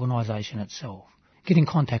this organisation itself. Get in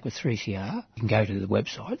contact with 3CR. You can go to the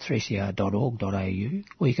website 3cr.org.au,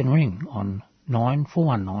 or you can ring on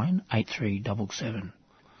 9419 8377.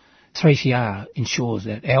 3CR ensures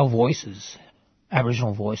that our voices,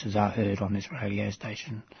 Aboriginal voices, are heard on this radio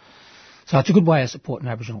station. So it's a good way of supporting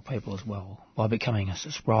Aboriginal people as well, by becoming a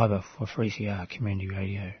subscriber for 3CR Community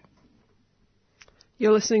Radio.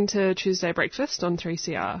 You're listening to Tuesday Breakfast on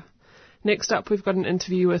 3CR. Next up, we've got an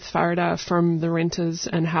interview with Farida from the Renters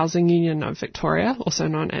and Housing Union of Victoria, also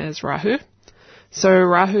known as Rahu. So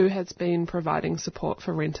Rahu has been providing support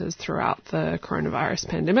for renters throughout the coronavirus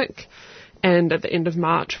pandemic. And at the end of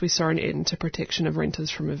March, we saw an end to protection of renters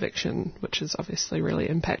from eviction, which has obviously really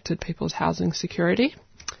impacted people's housing security.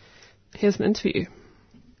 Here's an interview.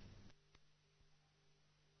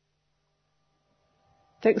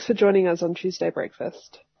 Thanks for joining us on Tuesday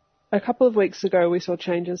Breakfast. A couple of weeks ago, we saw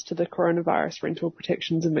changes to the coronavirus rental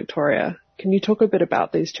protections in Victoria. Can you talk a bit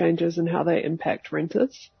about these changes and how they impact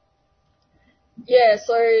renters? Yeah,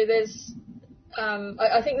 so there's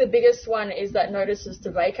I think the biggest one is that notices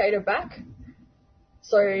to vacate are back.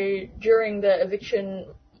 So during the eviction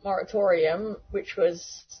moratorium, which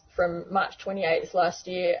was from March 28th last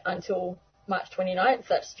year until March 29th,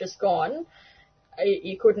 that's just gone.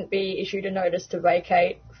 You couldn't be issued a notice to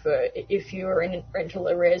vacate for if you were in rental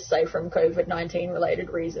arrears, say from COVID-19 related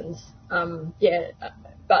reasons.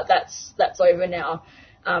 But that's over now.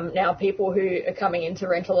 Now people who are coming into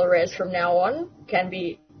rental arrears from now on can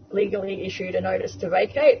be legally issued a notice to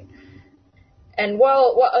vacate. And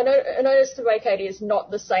while a notice to vacate is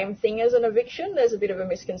not the same thing as an eviction, there's a bit of a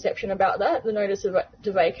misconception about that. The notice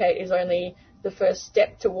to vacate is only the first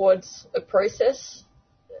step towards a process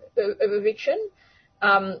of eviction.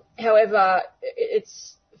 However,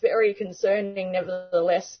 it's very concerning,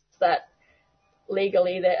 nevertheless, that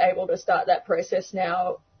legally they're able to start that process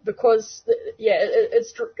now because,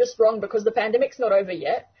 it's just wrong because the pandemic's not over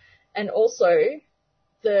yet, and also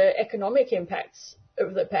the economic impacts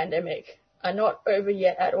of the pandemic are not over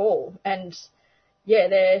yet at all. And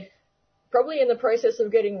they're probably in the process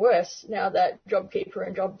of getting worse now that JobKeeper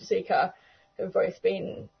and JobSeeker have both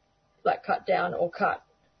been cut down or cut.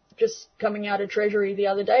 Just coming out of Treasury the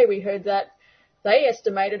other day, we heard that they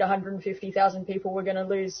estimated 150,000 people were going to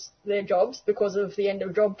lose their jobs because of the end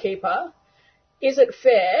of JobKeeper. Is it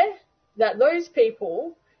fair that those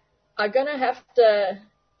people are going to have to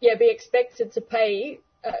be expected to pay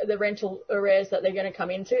the rental arrears that they're going to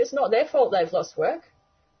come into? It's not their fault they've lost work.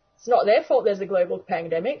 It's not their fault there's a global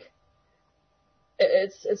pandemic.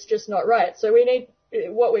 It's just not right. So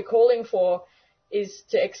what we're calling for is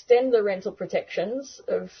to extend the rental protections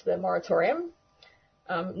of the moratorium.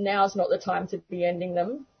 Now's not the time to be ending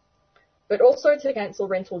them. But also to cancel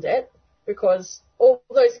rental debt, because all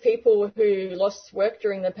those people who lost work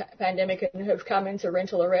during the pandemic and have come into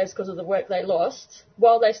rental arrears because of the work they lost,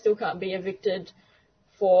 while they still can't be evicted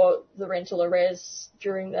for the rental arrears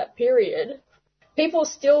during that period, people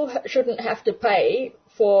still shouldn't have to pay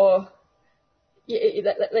for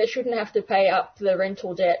they shouldn't have to pay up the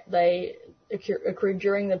rental debt they accrued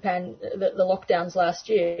during the lockdowns last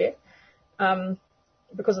year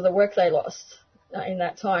because of the work they lost in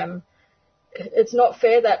that time. It's not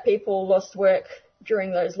fair that people lost work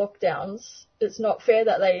during those lockdowns. It's not fair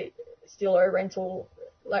that they still owe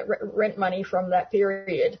rent money from that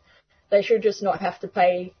period. They should just not have to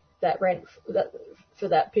pay that rent for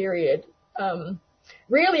that period.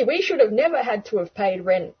 Really, we should have never had to have paid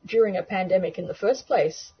rent during a pandemic in the first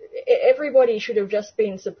place. Everybody should have just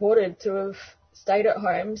been supported to have stayed at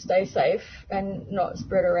home, stay safe, and not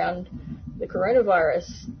spread around the coronavirus.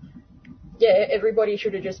 Yeah, everybody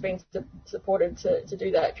should have just been supported to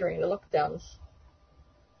do that during the lockdowns.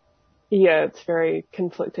 Yeah, it's very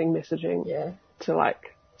conflicting messaging. Yeah. To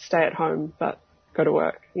like stay at home but go to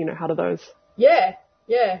work. You know, how do those yeah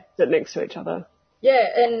sit next to each other? Yeah,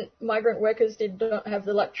 and migrant workers did not have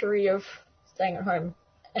the luxury of staying at home.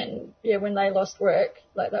 And yeah, when they lost work,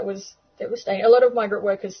 like that was devastating. A lot of migrant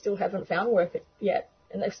workers still haven't found work yet,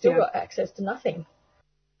 and they've still got access to nothing.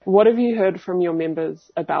 What have you heard from your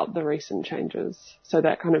members about the recent changes? So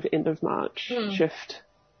that kind of end of March shift.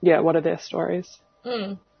 Yeah, what are their stories?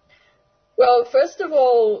 Well, first of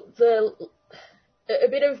all, a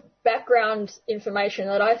bit of background information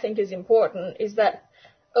that I think is important is that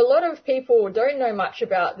a lot of people don't know much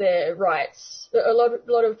about their rights. A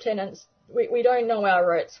lot of tenants, we don't know our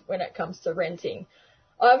rights when it comes to renting.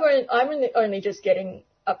 I'm only just getting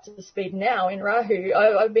up to speed now in Rahu.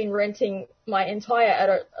 I've been renting my entire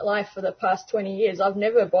adult life for the past 20 years. I've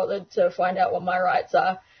never bothered to find out what my rights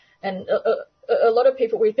are. And a lot of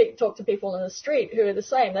people, we talk to people on the street who are the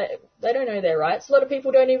same. They don't know their rights. A lot of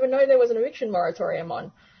people don't even know there was an eviction moratorium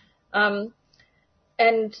on.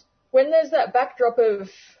 And when there's that backdrop of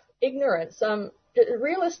ignorance,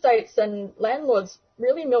 real estates and landlords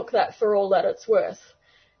really milk that for all that it's worth.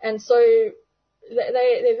 And so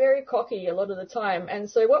they're very cocky a lot of the time. And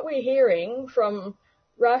so what we're hearing from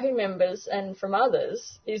Rahu members and from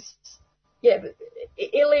others is,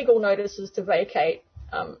 illegal notices to vacate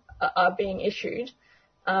are being issued.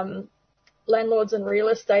 Landlords and real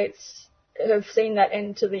estates have seen that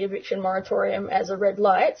end to the eviction moratorium as a red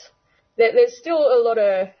light. There's still a lot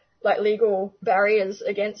of legal barriers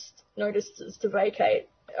against notices to vacate.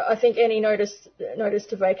 I think any notice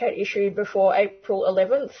to vacate issued before April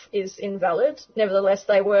 11th is invalid. Nevertheless,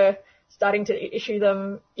 they were starting to issue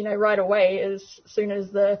them, right away as soon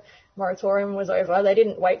as the moratorium was over. They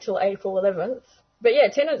didn't wait till April 11th. But yeah,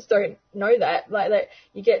 tenants don't know that.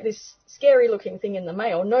 You get this scary looking thing in the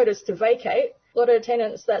mail, notice to vacate. A lot of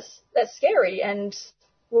tenants, that's scary. And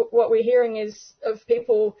what we're hearing is of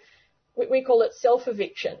people, we call it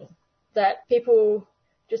self-eviction, that people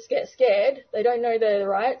just get scared. They don't know their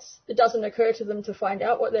rights. It doesn't occur to them to find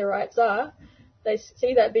out what their rights are. They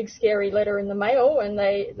see that big scary letter in the mail and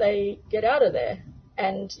they get out of there.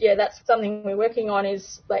 And yeah, that's something we're working on,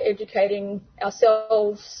 is educating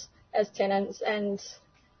ourselves as tenants and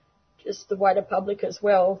just the wider public as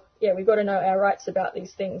well. Yeah, we've got to know our rights about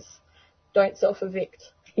these things. Don't self-evict.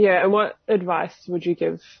 Yeah, and what advice would you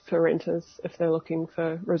give for renters if they're looking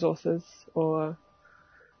for resources or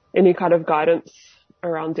any kind of guidance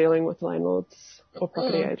around dealing with landlords or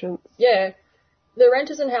property agents? Yeah, the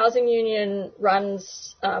Renters and Housing Union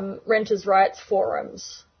runs renters' rights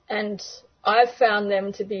forums, and I've found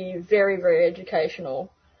them to be very, very educational.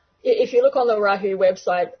 If you look on the Rahu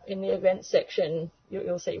website in the events section,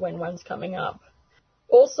 you'll see when one's coming up.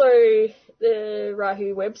 Also, the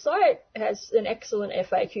Rahu website has an excellent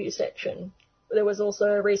FAQ section. There was also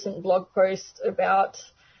a recent blog post about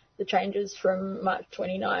the changes from March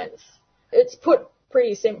 29th. It's put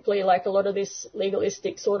pretty simply, like a lot of this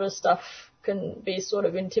legalistic sort of stuff can be sort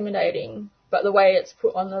of intimidating, but the way it's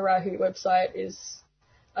put on the Rahu website is,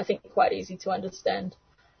 I think, quite easy to understand.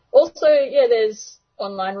 Also, yeah, there's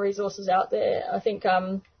online resources out there. I think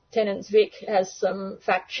Tenants Vic has some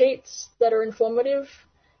fact sheets that are informative.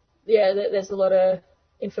 Yeah, there's a lot of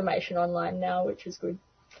information online now, which is good.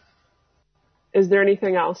 Is there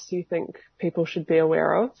anything else you think people should be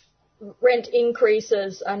aware of? Rent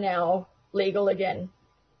increases are now legal again.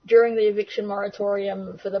 During the eviction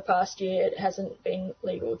moratorium for the past year, it hasn't been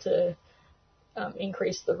legal to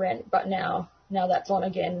increase the rent, but now that's on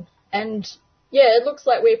again. And yeah, it looks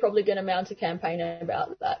like we're probably going to mount a campaign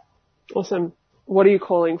about that. Awesome. What are you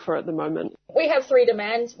calling for at the moment? We have 3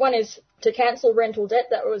 demands. One is to cancel rental debt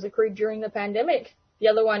that was accrued during the pandemic. The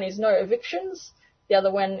other one is no evictions. The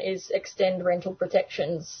other one is extend rental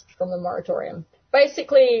protections from the moratorium.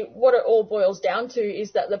 Basically, what it all boils down to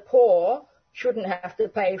is that the poor shouldn't have to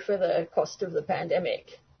pay for the cost of the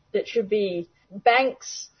pandemic. It should be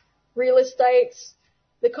banks, real estates,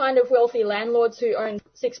 the kind of wealthy landlords who own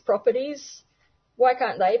 6 properties, why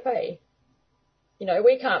can't they pay? You know,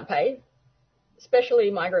 we can't pay,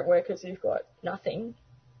 especially migrant workers who've got nothing,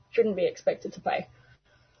 shouldn't be expected to pay.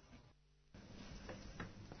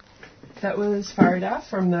 That was Farida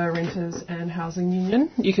from the Renters and Housing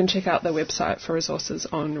Union. You can check out their website for resources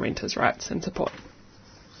on renters' rights and support.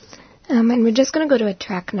 And we're just going to go to a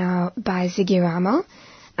track now by Ziggy Ramo.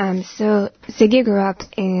 So Ziggy grew up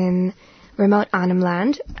in remote Arnhem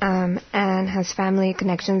Land and has family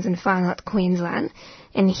connections in Far North Queensland.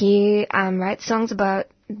 And he writes songs about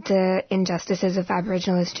the injustices of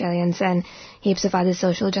Aboriginal Australians and heaps of other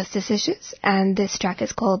social justice issues. And this track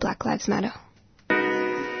is called Black Lives Matter.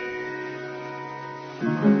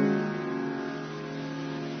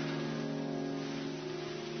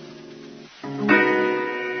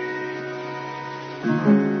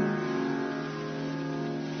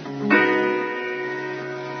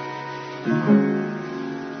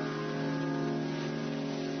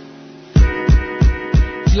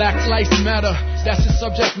 Black lives matter, that's the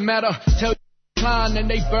subject matter. Tell decline and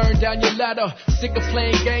they burn down your ladder. Sick of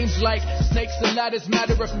playing games like snakes and ladders.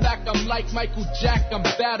 Matter of fact, I'm like Michael Jack, I'm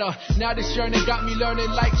better. Now this yearning got me learning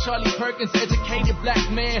like Charlie Perkins, educated black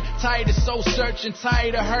man. Tired of soul searching,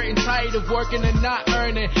 tired of hurting, tired of working and not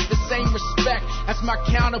earning the same respect as my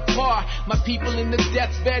counterpart. My people in the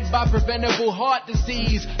deathbed by preventable heart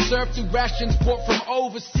disease, served through rations brought from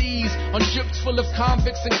overseas on ships full of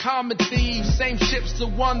convicts and common thieves. Same ship's the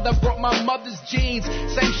one that brought my mother's jeans.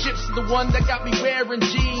 Same ship's the one that got me wearing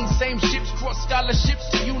jeans. Same ships brought scholarships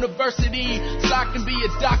to university so I can be a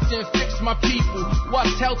doctor and fix my people.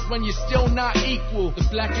 What's health when you're still not equal? The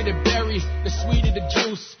blacker the berry, the sweeter the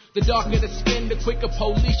juice. The darker the skin, the quicker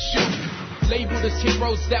police shoot. Labeled as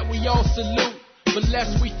heroes that we all salute, but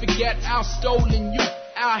lest we forget our stolen youth.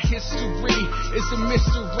 Our history is a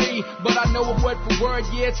mystery, but I know it word for word,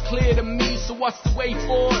 yeah, it's clear to me. So what's the way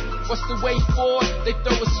forward? What's the way forward? They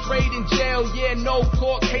throw us straight in jail, yeah, no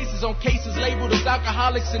court cases on cases labeled as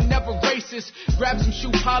alcoholics and never racist. Grab some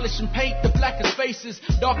shoe polish and paint the blackest faces.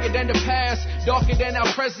 Darker than the past, darker than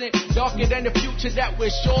our present, darker than the future that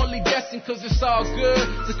we're surely destined. Cause it's all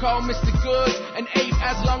good to call Mr. Goods an ape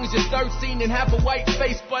as long as you're 13 and have a white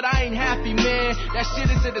face. But I ain't happy, man, that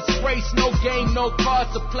shit is a disgrace. No game, no cards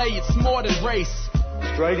to play, it's more than race.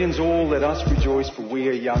 Australians all, let us rejoice, for we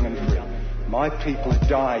are young and free. My people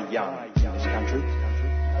die young in this country,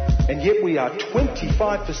 and yet we are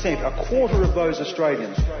 25%, a quarter of those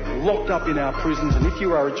Australians locked up in our prisons. And if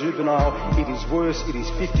you are a juvenile, it is worse, it is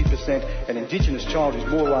 50%. An Indigenous child is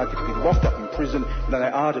more likely to be locked up in prison than they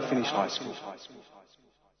are to finish high school.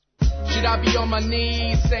 Should I be on my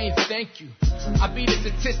knees saying thank you? I be the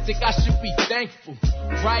statistic, I should be thankful.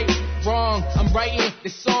 Right, wrong, I'm writing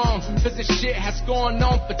this song cause this shit has gone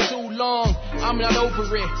on for too long. I'm not over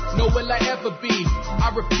it, nor will I ever be.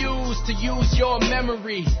 I refuse to use your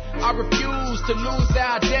memory. I refuse to lose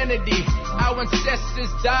our identity. Our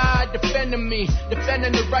ancestors died defending me,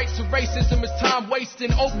 defending the rights of racism is time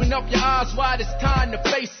wasting. Open up your eyes wide, it's time to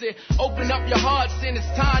face it. Open up your hearts and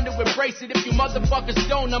it's time to embrace it. If you motherfuckers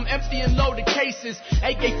don't, I'm empty and loaded cases.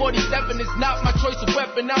 AK-47 is not my choice of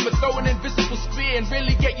weapon. I'ma throw an invisible spear and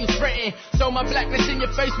really get you threatened. Throw my blackness in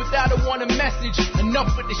your face without a warning message.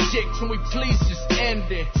 Enough with this shit, can we please just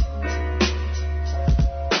end it?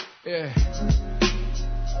 Yeah,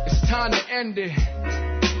 it's time to end it.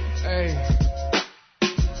 Hey,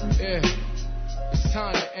 yeah, it's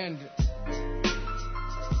time to end it.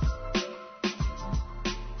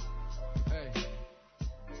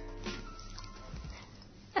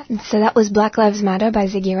 So that was Black Lives Matter by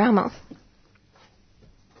Ziggy Ramo.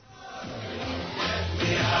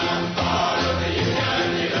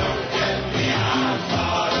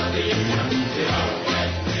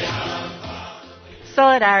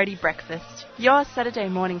 Solidarity Breakfast, your Saturday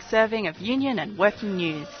morning serving of union and working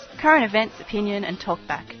news, current events, opinion and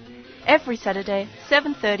talkback. Every Saturday,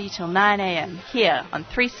 7:30 till 9 a.m. here on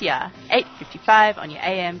 3CR, 8:55 on your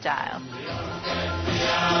AM dial.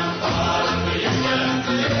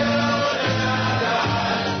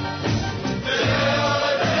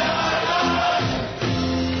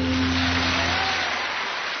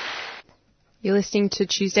 You're listening to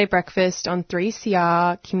Tuesday Breakfast on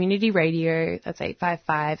 3CR Community Radio. That's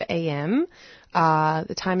 855 AM.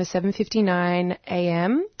 The time is 7:59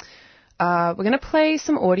 AM. We're going to play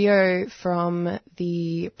some audio from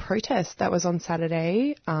the protest that was on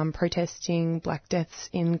Saturday, protesting Black deaths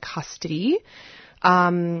in custody.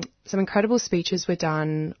 Some incredible speeches were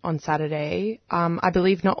done on Saturday. I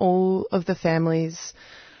believe not all of the families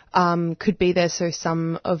could be there, so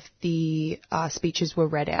some of the speeches were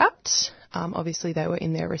read out. Obviously, they were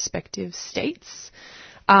in their respective states.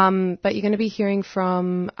 But you're going to be hearing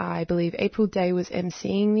from, I believe, April Day was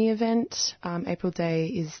emceeing the event. April Day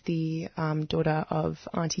is the daughter of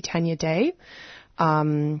Auntie Tanya Day,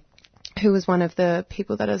 who was one of the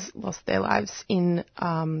people that has lost their lives in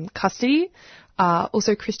custody.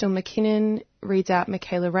 Also, Crystal McKinnon reads out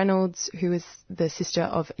Michaela Reynolds, who is the sister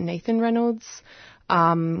of Nathan Reynolds.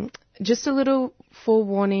 Just a little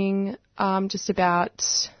forewarning just about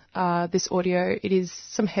this audio. It is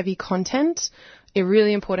some heavy content,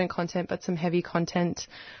 really important content, but some heavy content.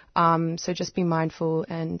 So just be mindful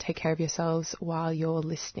and take care of yourselves while you're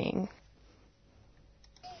listening.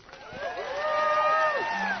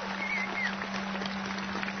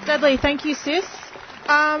 Dudley, thank you, sis.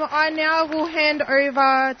 I now will hand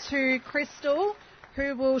over to Crystal,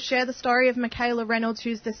 who will share the story of Michaela Reynolds,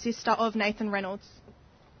 who's the sister of Nathan Reynolds.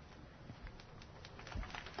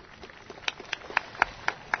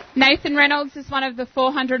 Nathan Reynolds is one of the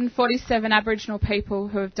 447 Aboriginal people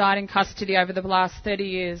who have died in custody over the last 30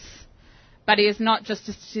 years. But he is not just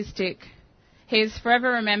a statistic. He is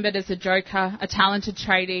forever remembered as a joker, a talented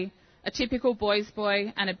tradie, a typical boys'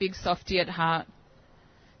 boy, and a big softie at heart.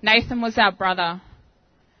 Nathan was our brother.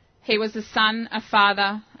 He was a son, a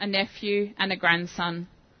father, a nephew, and a grandson.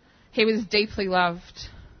 He was deeply loved.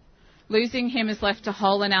 Losing him has left a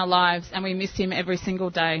hole in our lives, and we miss him every single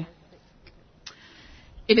day.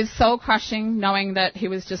 It is soul-crushing knowing that he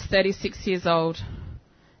was just 36 years old.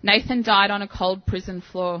 Nathan died on a cold prison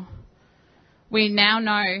floor. We now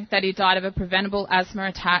know that he died of a preventable asthma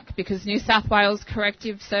attack because New South Wales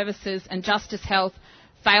Corrective Services and Justice Health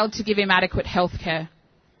failed to give him adequate health care.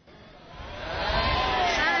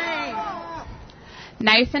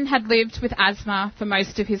 Nathan had lived with asthma for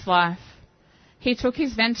most of his life. He took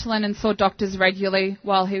his Ventolin and saw doctors regularly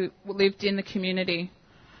while he lived in the community.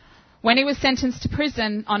 When he was sentenced to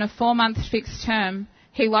prison on a 4-month fixed term,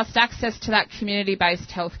 he lost access to that community-based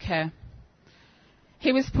health care.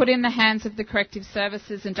 He was put in the hands of the Corrective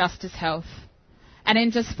Services and Justice Health, and in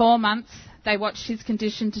just 4 months, they watched his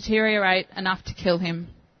condition deteriorate enough to kill him.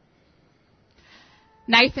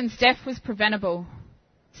 Nathan's death was preventable.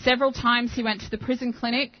 Several times he went to the prison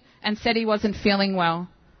clinic and said he wasn't feeling well.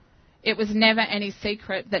 It was never any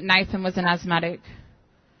secret that Nathan was an asthmatic.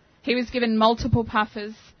 He was given multiple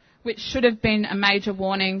puffers, which should have been a major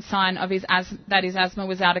warning sign of that his asthma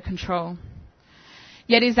was out of control.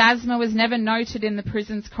 Yet his asthma was never noted in the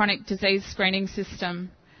prison's chronic disease screening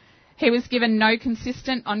system. He was given no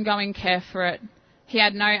consistent ongoing care for it. He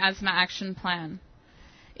had no asthma action plan.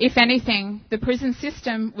 If anything, the prison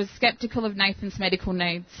system was sceptical of Nathan's medical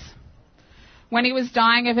needs. When he was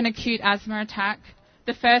dying of an acute asthma attack,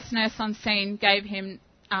 the first nurse on scene gave him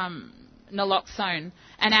naloxone,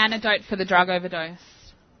 an antidote for the drug overdose.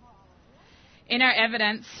 In her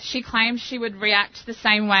evidence, she claims she would react the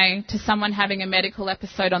same way to someone having a medical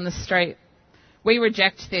episode on the street. We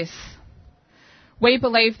reject this. We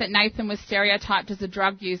believe that Nathan was stereotyped as a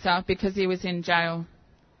drug user because he was in jail.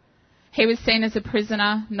 He was seen as a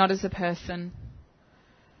prisoner, not as a person.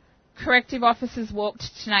 Corrective officers walked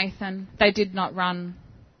to Nathan. They did not run.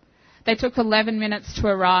 They took 11 minutes to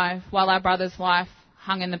arrive while our brother's life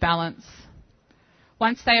hung in the balance.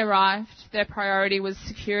 Once they arrived, their priority was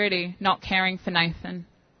security, not caring for Nathan.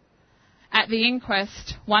 At the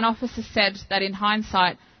inquest, one officer said that in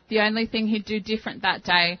hindsight, the only thing he'd do different that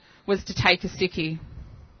day was to take a sickie.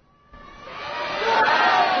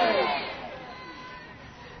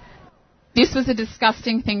 This was a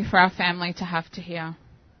disgusting thing for our family to have to hear.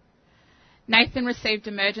 Nathan received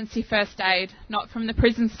emergency first aid, not from the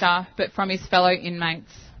prison staff, but from his fellow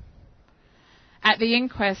inmates. At the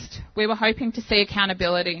inquest, we were hoping to see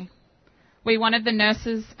accountability. We wanted the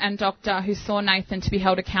nurses and doctor who saw Nathan to be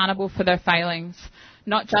held accountable for their failings,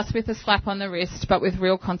 not just with a slap on the wrist, but with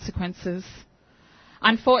real consequences.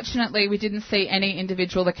 Unfortunately, we didn't see any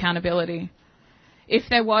individual accountability. If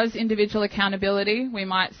there was individual accountability, we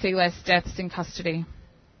might see less deaths in custody.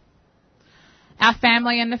 Our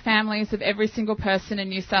family and the families of every single person in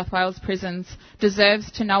New South Wales prisons deserves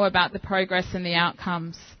to know about the progress and the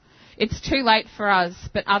outcomes. It's too late for us,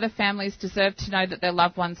 but other families deserve to know that their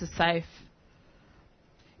loved ones are safe.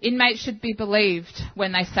 Inmates should be believed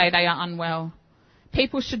when they say they are unwell.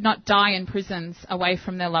 People should not die in prisons away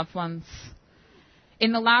from their loved ones.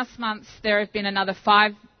 In the last month, there have been another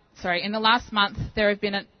 5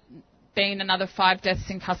 deaths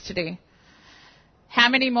in custody. How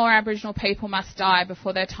many more Aboriginal people must die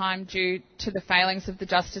before their time due to the failings of the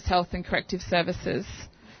Justice Health and Corrective Services?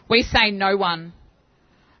 We say no one.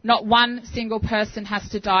 Not one single person has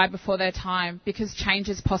to die before their time because change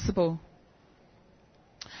is possible.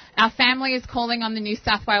 Our family is calling on the New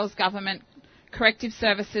South Wales Government, Corrective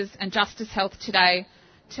Services and Justice Health today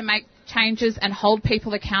to make changes and hold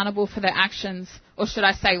people accountable for their actions, or should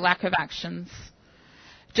I say lack of actions.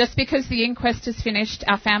 Just because the inquest is finished,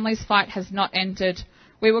 our family's fight has not ended.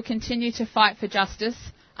 We will continue to fight for justice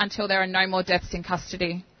until there are no more deaths in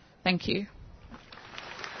custody. Thank you.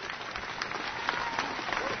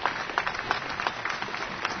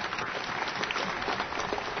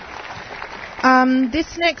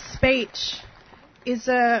 This next speech is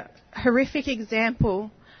a horrific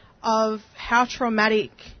example of how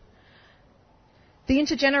traumatic the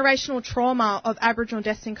intergenerational trauma of Aboriginal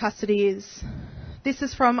deaths in custody is. This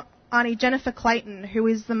is from Auntie Jennifer Clayton, who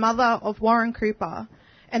is the mother of Warren Cooper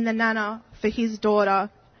and the nana for his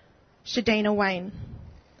daughter, Shadina Wayne.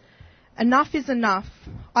 Enough is enough.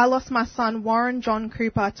 I lost my son Warren John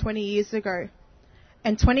Cooper 20 years ago.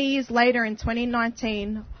 And 20 years later in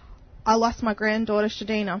 2019, I lost my granddaughter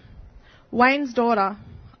Shadina. Wayne's daughter,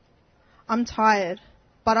 I'm tired,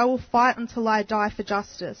 but I will fight until I die for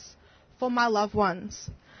justice, for my loved ones.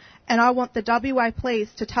 And I want the WA police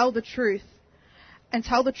to tell the truth, and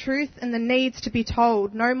tell the truth and the needs to be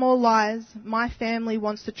told. No more lies. My family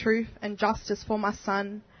wants the truth and justice for my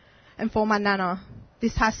son and for my nana.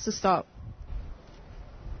 This has to stop.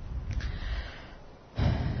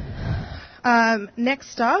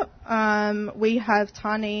 Next up, we have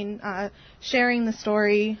Tarneen sharing the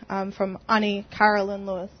story from Auntie Carolyn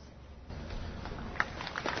Lewis.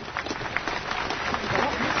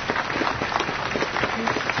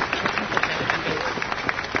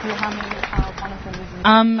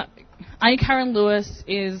 Auntie Karen Lewis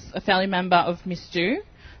is a family member of Miss Dew,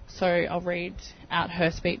 so I'll read out her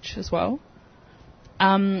speech as well.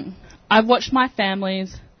 I've watched my family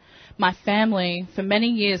for many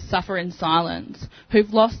years suffer in silence,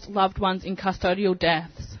 who've lost loved ones in custodial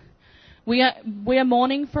deaths. We are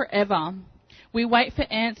mourning forever. We wait for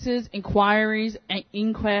answers, inquiries and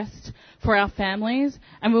inquests for our families,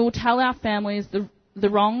 and we will tell our families the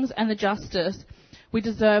wrongs and the justice we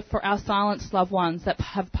deserve for our silenced loved ones that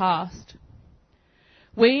have passed.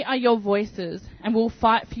 We are your voices and will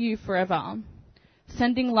fight for you forever,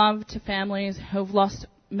 sending love to families who have lost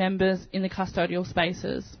members in the custodial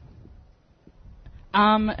spaces.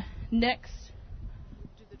 Next,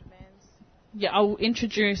 I'll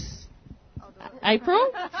introduce April.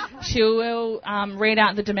 She will read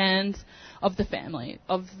out the demands of the families.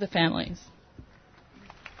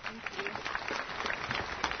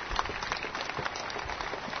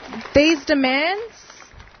 These demands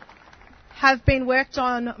have been worked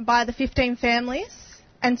on by the 15 families,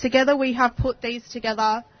 and together we have put these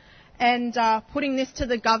together and putting this to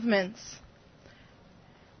the governments.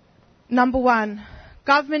 Number 1,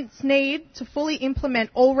 governments need to fully implement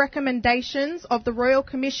all recommendations of the Royal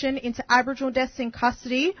Commission into Aboriginal deaths in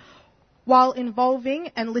custody while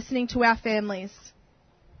involving and listening to our families.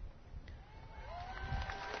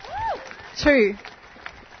 2,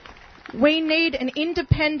 we need an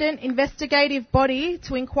independent investigative body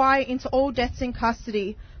to inquire into all deaths in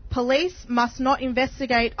custody. Police must not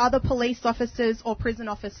investigate other police officers or prison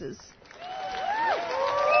officers.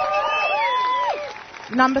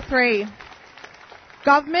 Number 3,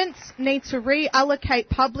 governments need to reallocate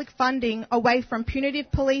public funding away from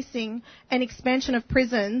punitive policing and expansion of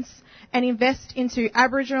prisons and invest into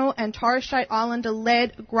Aboriginal and Torres Strait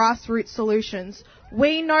Islander-led grassroots solutions.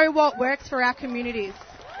 We know what works for our communities.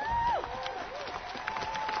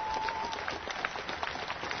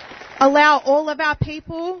 Allow all of our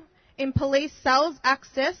people in police cells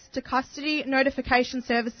access to custody notification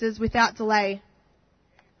services without delay.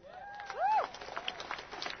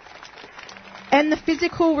 End the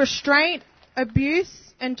physical restraint, abuse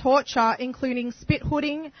and torture, including spit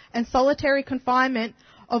hooding and solitary confinement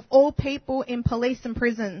of all people in police and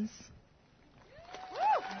prisons.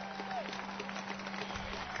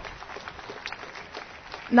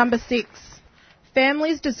 Number 6.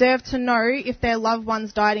 Families deserve to know if their loved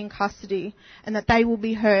ones died in custody and that they will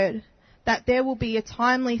be heard, that there will be a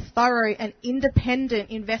timely, thorough and independent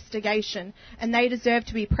investigation, and they deserve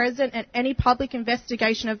to be present at any public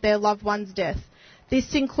investigation of their loved one's death.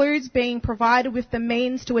 This includes being provided with the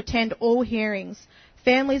means to attend all hearings.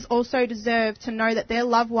 Families also deserve to know that their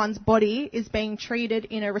loved one's body is being treated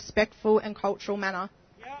in a respectful and cultural manner.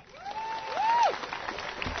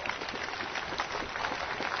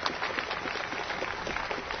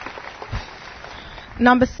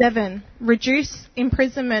 Number 7, reduce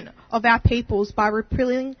imprisonment of our peoples by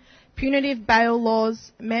repealing punitive bail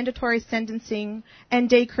laws, mandatory sentencing and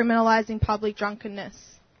decriminalising public drunkenness.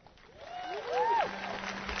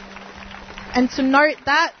 And to note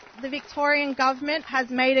that the Victorian government has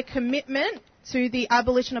made a commitment to the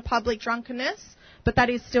abolition of public drunkenness but that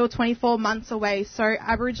is still 24 months away, so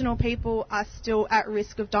Aboriginal people are still at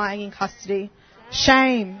risk of dying in custody.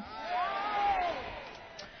 Shame.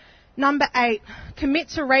 Number 8, commit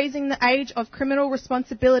to raising the age of criminal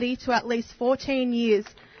responsibility to at least 14 years.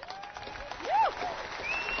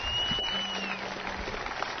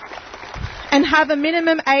 And have a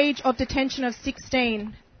minimum age of detention of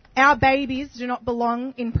 16. Our babies do not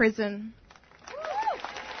belong in prison.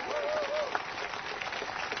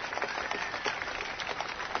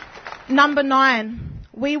 Number 9,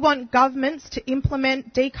 we want governments to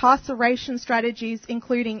implement decarceration strategies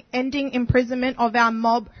including ending imprisonment of our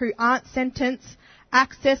mob who aren't sentenced,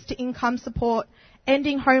 access to income support,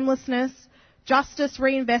 ending homelessness, justice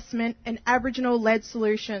reinvestment and Aboriginal-led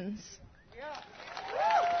solutions.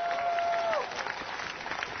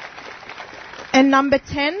 And number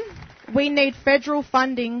 10, we need federal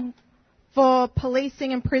funding for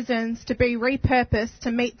policing and prisons to be repurposed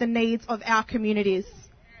to meet the needs of our communities.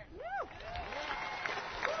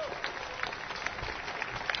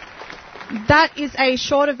 That is a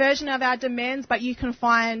shorter version of our demands, but you can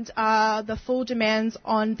find the full demands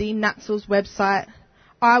on the NATSL's website.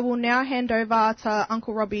 I will now hand over to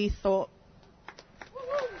Uncle Robbie Thorpe.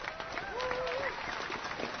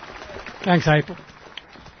 Thanks, April.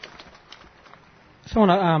 I just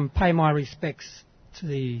want to pay my respects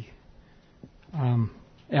to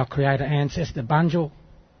our creator ancestor, Bunjil.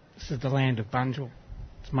 This is the land of Bunjil.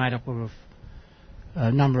 It's made up of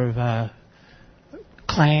a number of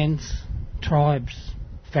clans, tribes,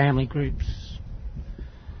 family groups.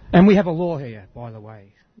 And we have a law here, by the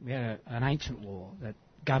way. We had an ancient law that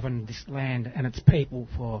governed this land and its people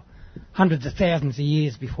for hundreds of thousands of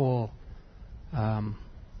years before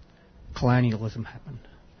colonialism happened.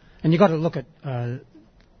 And you've got to look at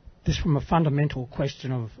this from a fundamental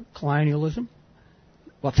question of colonialism,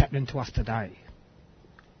 what's happening to us today,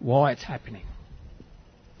 why it's happening.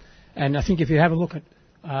 And I think if you have a look at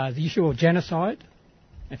the issue of genocide,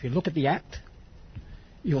 if you look at the Act,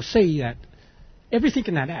 you'll see that everything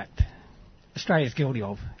in that Act Australia's guilty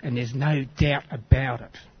of, and there's no doubt about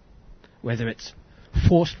it. Whether it's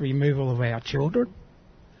forced removal of our children,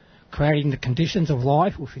 creating the conditions of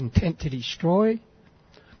life with intent to destroy,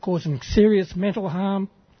 causing serious mental harm,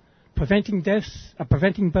 preventing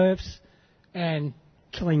births, and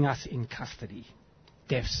killing us in custody.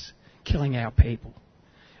 Deaths, killing our people.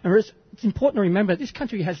 And it's important to remember this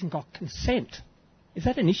country hasn't got consent. Is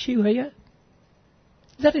that an issue here?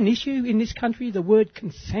 Is that an issue in this country, the word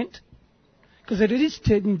consent? Because it is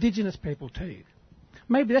to Indigenous people too.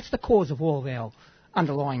 Maybe that's the cause of all of our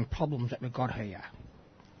underlying problems that we've got here.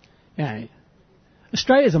 You know,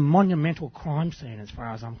 Australia's a monumental crime scene as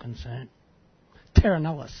far as I'm concerned. Terra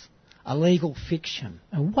nullius, a legal fiction.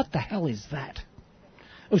 And what the hell is that?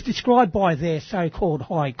 It was described by their so-called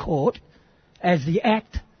High Court as the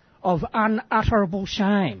act of unutterable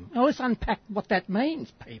shame. Now let's unpack what that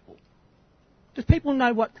means, people. Does people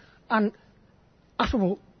know what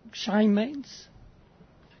unutterable shame means?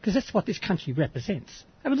 Because that's what this country represents.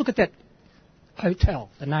 Have a look at that hotel,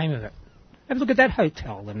 the name of it. Have a look at that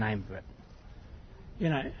hotel, the name of it. You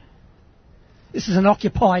know, this is an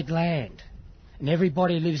occupied land, and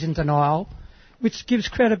everybody lives in denial, which gives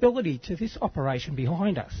credibility to this operation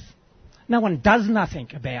behind us. No one does nothing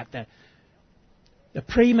about the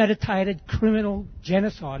premeditated criminal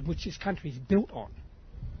genocide which this country is built on.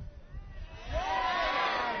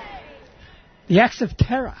 The acts of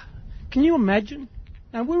terror. Can you imagine?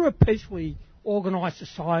 Now, we're a peacefully organised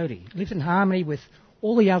society, live in harmony with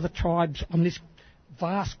all the other tribes on this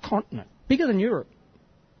vast continent, bigger than Europe.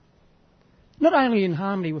 Not only in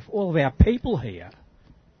harmony with all of our people here,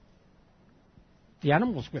 the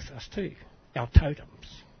animals with us too, our totems.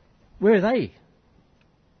 Where are they?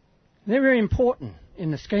 They're very important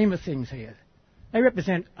in the scheme of things here. They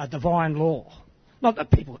represent a divine law. Not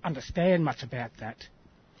that people understand much about that.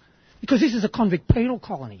 Because this is a convict penal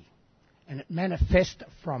colony, and it manifests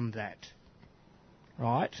from that.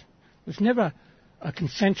 Right? It was never a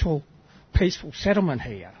consensual, peaceful settlement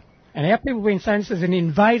here. And our people have been saying this is an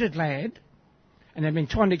invaded land, and they've been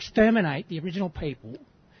trying to exterminate the original people,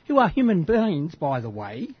 who are human beings, by the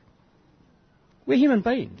way. We're human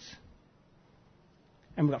beings.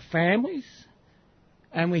 And we've got families,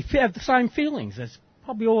 and we have the same feelings as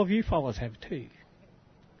probably all of you fellas have too.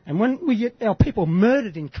 And when we get our people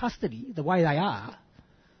murdered in custody the way they are,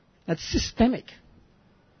 that's systemic.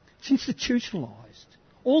 It's institutionalised.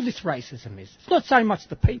 All this racism is. It's not so much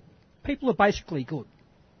the people. People are basically good.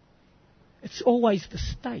 It's always the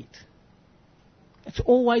state. It's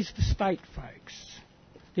always the state, folks.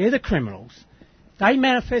 They're the criminals. They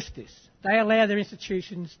manifest this. They allow their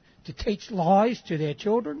institutions to teach lies to their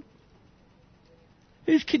children.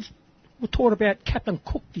 These kids were taught about Captain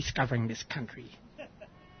Cook discovering this country.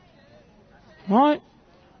 Right?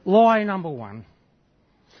 Lie number one.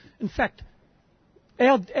 In fact,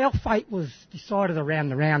 our fate was decided around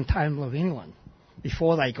the Round Table of England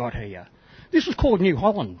before they got here. This was called New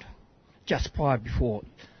Holland, just before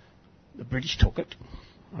the British took it.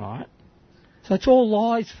 Right? So it's all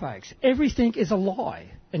lies, folks. Everything is a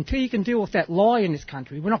lie. Until you can deal with that lie in this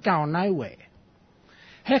country, we're not going nowhere.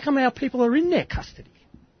 How come our people are in their custody?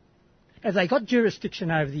 Have they got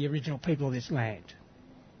jurisdiction over the original people of this land?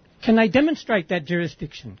 Can they demonstrate that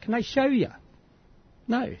jurisdiction? Can they show you?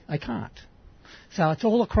 No, they can't. So it's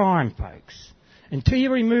all a crime, folks. Until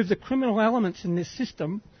you remove the criminal elements in this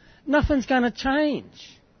system, nothing's going to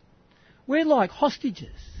change. We're like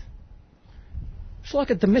hostages. It's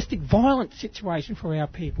like a domestic violence situation for our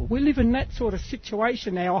people. We live in that sort of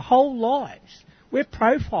situation our whole lives. We're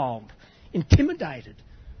profiled, intimidated,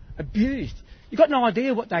 abused. You've got no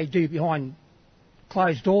idea what they do behind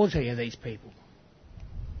closed doors here, these people.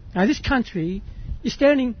 Now, this country is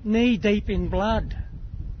standing knee-deep in blood.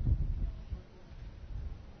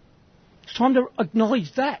 It's time to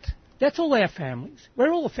acknowledge that. That's all our families.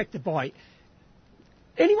 We're all affected by it.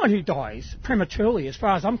 Anyone who dies prematurely, as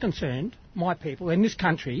far as I'm concerned, my people in this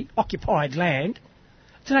country, occupied land,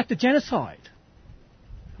 it's an act of genocide.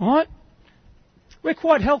 All right? We're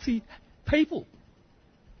quite healthy people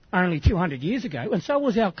only 200 years ago, and so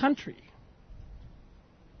was our country.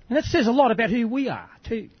 And that says a lot about who we are,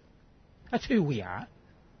 too. That's who we are.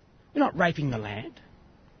 We're not raping the land.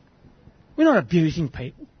 We're not abusing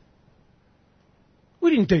people.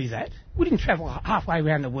 We didn't do that. We didn't travel halfway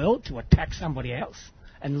around the world to attack somebody else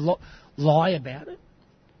and lie about it.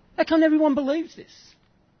 How come everyone believes this?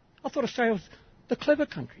 I thought Australia was the clever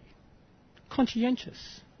country,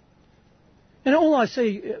 conscientious. And all I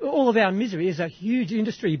see, all of our misery is a huge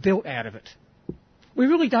industry built out of it. We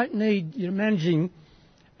really don't need managing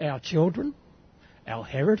our children, our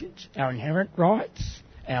heritage, our inherent rights,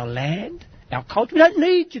 our land, our culture. We don't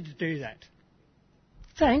need you to do that.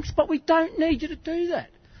 Thanks, but we don't need you to do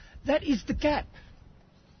that. That is the gap.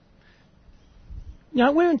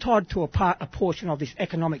 We're entitled to a portion of this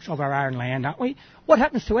economics of our own land, aren't we? What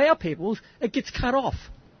happens to our peoples? It gets cut off.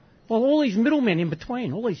 Well, all these middlemen in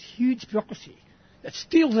between, all this huge bureaucracy that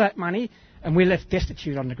steals that money, and we're left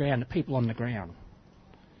destitute on the ground, the people on the ground.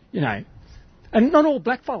 And not all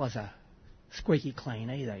blackfellas are squeaky clean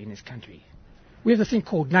either in this country. We have a thing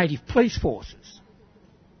called native police forces,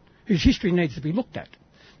 whose history needs to be looked at,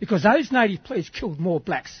 because those native police killed more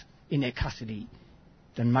blacks in their custody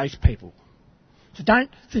than most people. So don't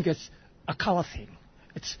think it's a colour thing.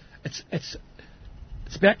 It's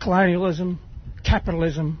about colonialism,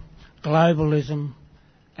 capitalism, globalism,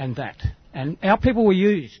 and that. And our people were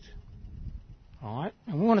used. All right?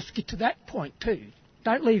 And we want to get to that point too.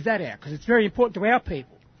 Don't leave that out, because it's very important to our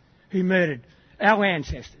people who murdered our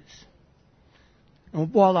ancestors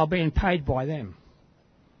while they're being paid by them.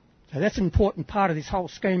 So that's an important part of this whole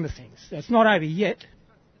scheme of things. It's not over yet.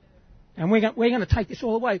 And we're going to take this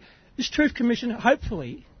all the way. This Truth Commission,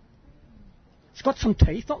 hopefully, it's got some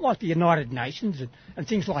teeth, not like the United Nations and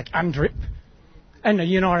things like UNDRIP and the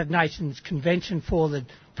United Nations Convention for the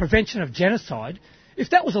Prevention of Genocide.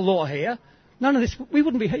 If that was a law here, none of this, we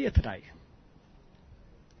wouldn't be here today.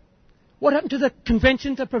 What happened to the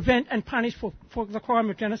Convention to Prevent and Punish for the Crime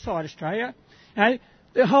of Genocide, Australia?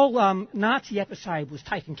 The whole Nazi episode was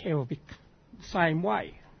taken care of the same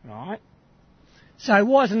way, right? So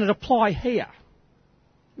why doesn't it apply here?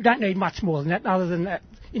 We don't need much more than that, other than that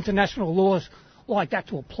international laws like that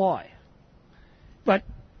to apply. But,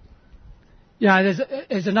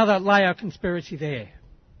 there's another layer of conspiracy there.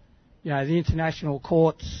 The international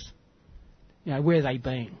courts, where they've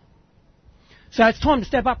been. So it's time to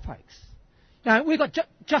step up, folks. We've got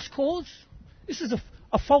just cause. This is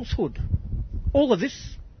a falsehood. All of this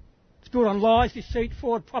is built on lies, deceit,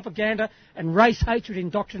 fraud, propaganda, and race hatred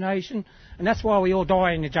indoctrination, and that's why we all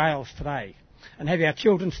die in the jails today and have our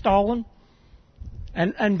children stolen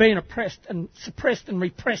and being oppressed and suppressed and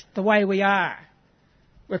repressed the way we are.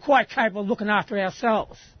 We're quite capable of looking after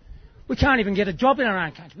ourselves. We can't even get a job in our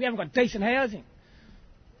own country. We haven't got decent housing.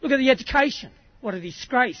 Look at the education. What a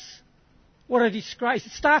disgrace. What a disgrace.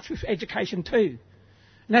 It starts with education too.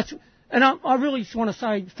 And I really just want to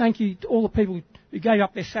say thank you to all the people who gave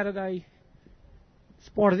up their Saturday, in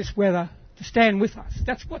spite of this weather, to stand with us.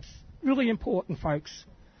 That's what's really important, folks.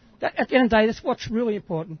 At the end of the day, that's what's really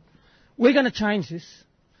important. We're going to change this.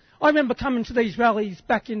 I remember coming to these rallies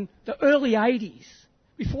back in the early 80s,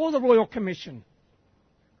 before the Royal Commission.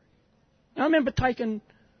 And I remember taking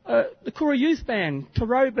the Koori Youth Band to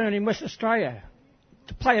Roebourne in West Australia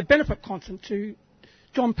to play a benefit concert to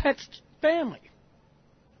John Pat's family.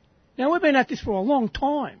 Now, we've been at this for a long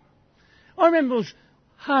time. I remember it was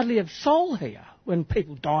hardly a soul here when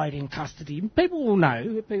people died in custody. People will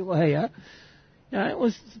know, people here. You know,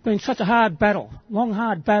 it's been such a hard battle, long,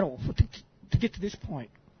 hard battle to get to this point.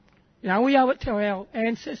 You know, we owe it to our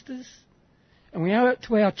ancestors, and we owe it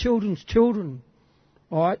to our children's children.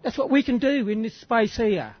 All right, that's what we can do in this space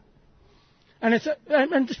here. And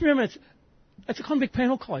and just remember, it's a convict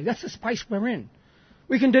penal colony. That's the space we're in.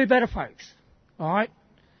 We can do better, folks. All right,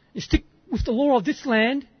 you stick with the law of this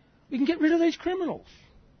land. We can get rid of these criminals.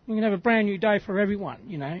 We can have a brand new day for everyone.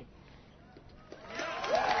 You know.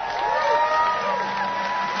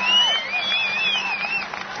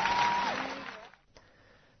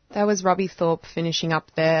 That was Robbie Thorpe finishing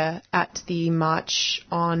up there at the march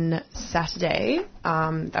on Saturday.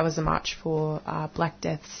 That was a march for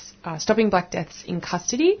stopping Black Deaths in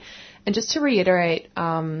custody. And just to reiterate,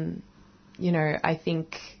 I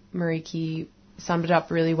think Mariki summed it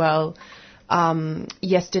up really well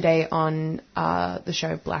yesterday on the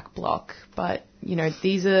show Black Bloc. But,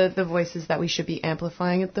 these are the voices that we should be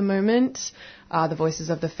amplifying at the moment, the voices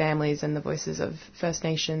of the families and the voices of First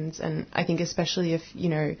Nations. And I think especially if,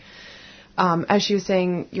 as she was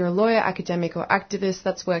saying, you're a lawyer, academic or activist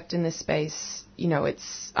that's worked in this space,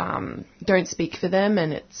 it's don't speak for them,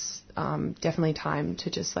 and it's definitely time to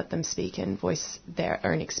just let them speak and voice their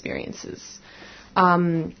own experiences.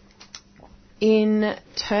 In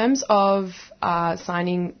terms of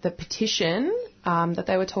signing the petition that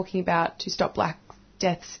they were talking about to stop Black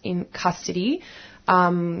Deaths in custody,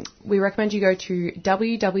 we recommend you go to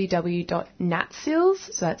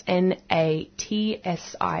www.natsils, so that's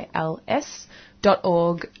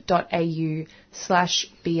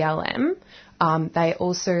natsils.org.au/BLM. They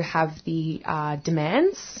also have the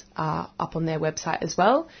demands up on their website as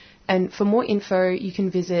well. And for more info, you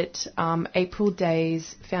can visit April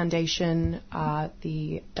Day's foundation,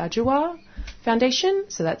 the Dhajowa Foundation.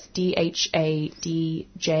 So that's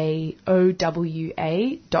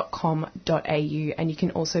DHADJOWA.com.au. And you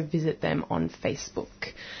can also visit them on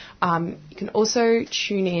Facebook. You can also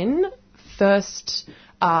tune in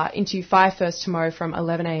into Fire First tomorrow from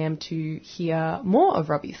 11 a.m. to hear more of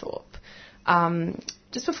Robbie Thorpe.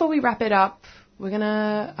 Just before we wrap it up, we're going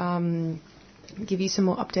to give you some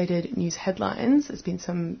more updated news headlines. There's been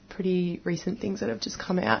some pretty recent things that have just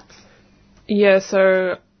come out. Yeah,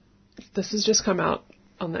 so this has just come out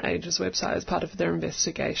on the Age's website as part of their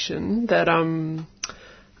investigation that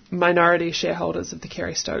minority shareholders of the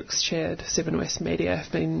Kerry Stokes chaired Seven West Media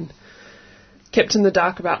have been kept in the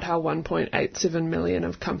dark about how 1.87 million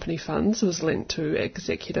of company funds was linked to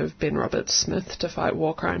executive Ben Roberts-Smith to fight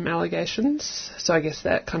war crime allegations. So I guess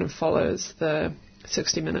that kind of follows the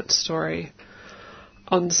 60 Minutes story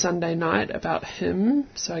on Sunday night about him.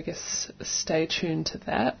 So I guess stay tuned to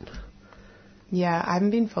that. Yeah, I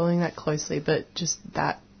haven't been following that closely, but just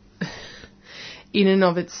that in and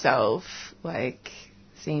of itself,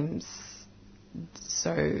 seems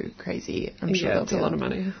so crazy. I'm sure it's a lot of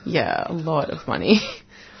money. Yeah, a lot of money.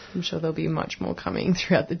 I'm sure there'll be much more coming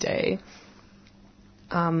throughout the day.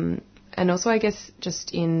 And also, I guess,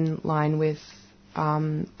 just in line with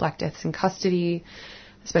Black Deaths in custody,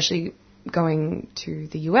 especially going to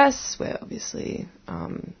the US, where obviously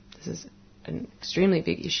this is an extremely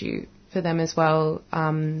big issue for them as well.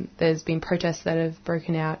 There's been protests that have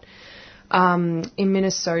broken out in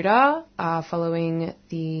Minnesota following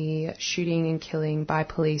the shooting and killing by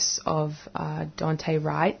police of Daunte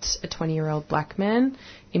Wright, a 20-year-old black man,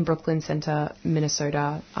 in Brooklyn Center,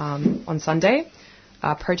 Minnesota, on Sunday.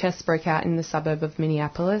 Protests broke out in the suburb of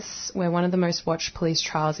Minneapolis, where one of the most watched police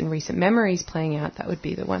trials in recent memory is playing out. That would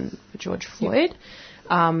be the one for George Floyd.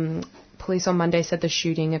 Yep. Police on Monday said the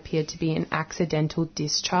shooting appeared to be an accidental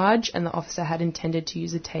discharge and the officer had intended to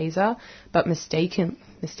use a taser but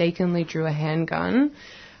mistakenly drew a handgun.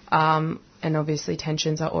 And obviously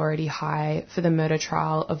tensions are already high for the murder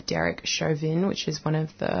trial of Derek Chauvin, which is one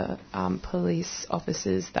of the police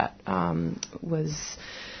officers that was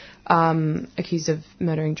accused of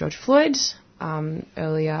murdering George Floyd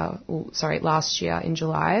last year in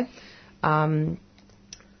July.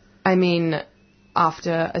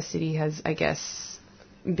 After a city has, I guess,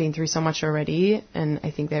 been through so much already, and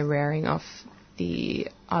I think they're rearing off the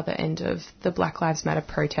other end of the Black Lives Matter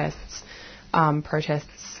protests.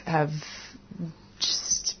 Protests have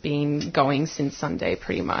just been going since Sunday,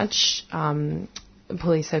 pretty much.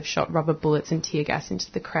 Police have shot rubber bullets and tear gas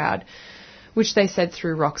into the crowd, which they said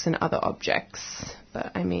threw rocks and other objects.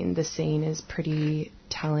 But, the scene is pretty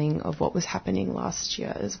telling of what was happening last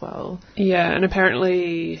year as well. Yeah, and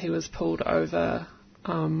apparently he was pulled over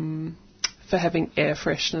for for having air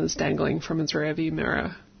fresheners dangling from his rearview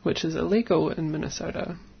mirror, which is illegal in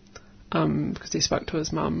Minnesota, because he spoke to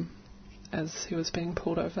his mum as he was being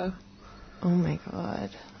pulled over. Oh my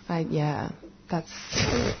God. That's...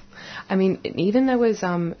 I mean, even there was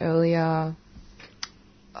earlier,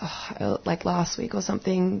 like last week or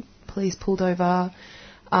something, police pulled over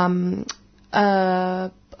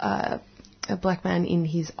a black man in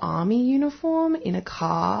his army uniform in a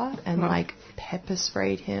car and like pepper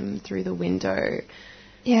sprayed him through the window.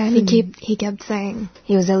 Yeah, and he kept saying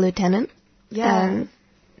he was a lieutenant. Yeah. And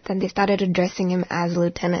then they started addressing him as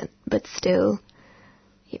lieutenant, but still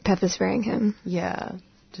pepper spraying him. Yeah,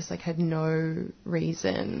 just like had no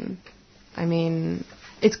reason. I mean,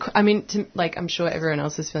 I'm sure everyone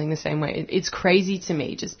else is feeling the same way. It's crazy to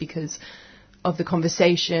me just because of the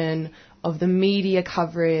conversation, of the media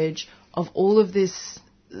coverage, of all of this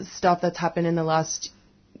stuff that's happened in the last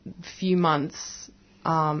few months.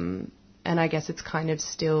 And I guess it's kind of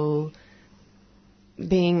still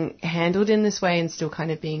being handled in this way and still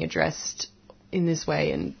kind of being addressed in this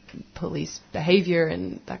way, and police behaviour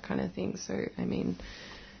and that kind of thing. So, I mean,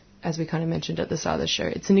 as we kind of mentioned at the start of the show,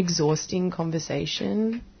 it's an exhausting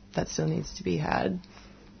conversation that still needs to be had.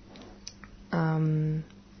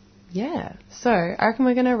 Yeah. So, I reckon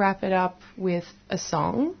we're going to wrap it up with a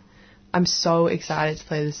song. I'm so excited to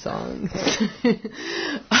play this song.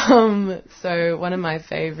 So, one of my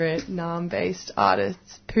favourite Naarm-based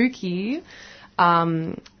artists, Pookie,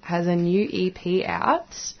 has a new EP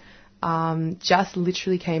out. Just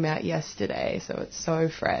literally came out yesterday, so it's so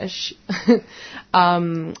fresh.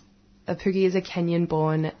 Pookie is a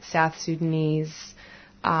Kenyan-born South Sudanese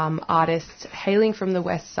artist hailing from the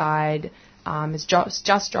West Side. Has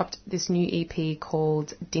just dropped this new EP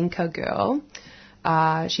called Dinka Girl.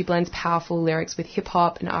 She blends powerful lyrics with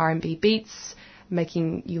hip-hop and R&B beats,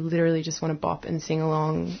 making you literally just want to bop and sing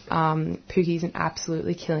along. Pookie's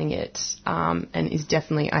absolutely killing it, and is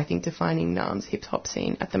definitely, I think, defining Naarm's hip-hop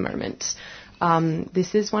scene at the moment.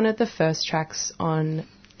 This is one of the first tracks on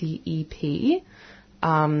the EP.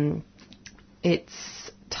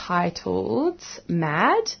 It's titled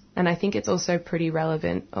Mad, and I think it's also pretty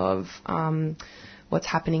relevant of what's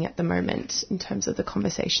happening at the moment in terms of the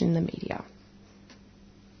conversation in the media.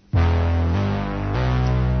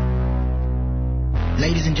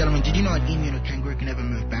 Ladies and gentlemen, did you know an emu and a kangaroo can never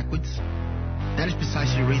move backwards? That is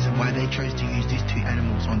precisely the reason why they chose to use these two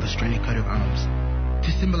animals on the Australian coat of arms.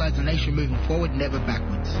 To symbolise the nation moving forward, never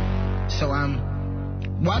backwards. So,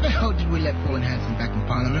 why the hell did we let Pauline Hanson back in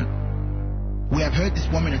Parliament? We have heard this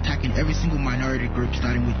woman attacking every single minority group,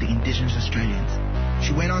 starting with the Indigenous Australians.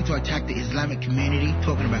 She went on to attack the Islamic community,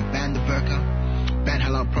 talking about ban the burqa, ban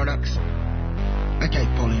halal products. Okay,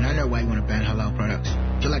 Pauline, I know why you want to ban halal products.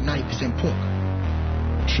 You're like 90% pork.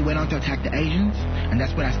 She went on to attack the Asians, and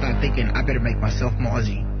that's when I started thinking I better make myself more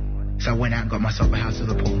Aussie. So I went out and got myself a house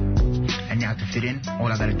with a pool. And now to fit in, all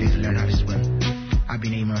I gotta do is learn how to swim. I've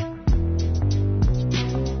been emo.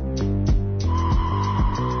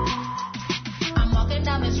 I'm walking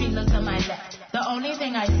down the street, look to my left. The only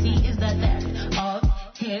thing I see is the theft of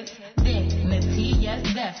his dignity. Yes,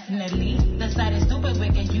 definitely. The side is stupid,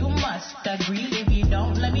 wicked, you must agree. If you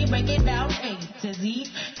don't, let me break it down A to Z.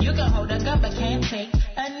 You can hold a gun but can't take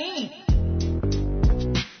a knee.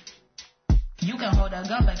 You can hold a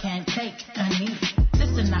gun but can't take a knee.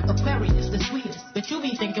 Sister, not Aquarius, the sweetest. But you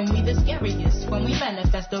be thinking we the scariest when we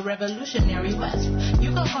manifest the revolutionary West. You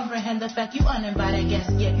can comprehend the fact you uninvited guest,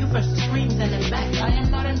 yet you first screams and then back. I am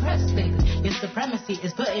not impressed, baby. Your supremacy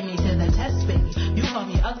is putting me to the test, baby. You call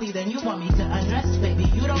me ugly, then you want me to undress, baby.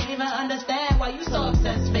 You don't even understand why you so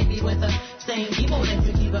obsessed, baby, with the same people that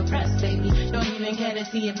you keep oppressed, baby. Don't even care to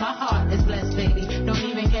see if my heart is blessed, baby. Don't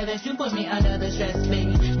even care that you put me under the stress,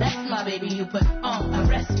 baby. That's my baby you put on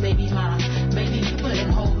arrest, baby, ma. Baby, you put in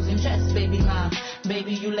holes in chest, baby, ma.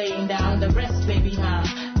 Baby, you laying down the rest, baby, ma.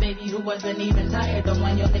 Baby, who wasn't even tired, the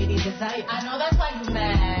one your lady desired. I know that's why you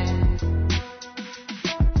mad.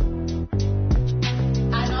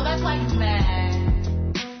 I know that's why you mad.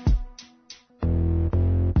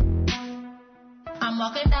 I'm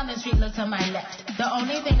walking down the street, look to my left. The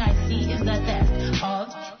only thing I see is the theft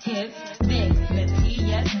of his dignity.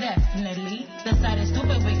 Yes, definitely. The side is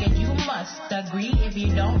stupid, wicked, you must agree. If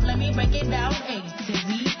you don't, let me break it down A to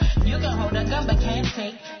Z. You can hold a gun but can't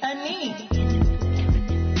take a knee.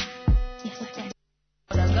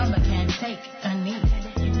 Hold a gun but can't take a knee.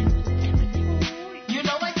 You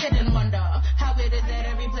know I sit and wonder how it is that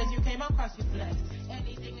every place you came across you flex.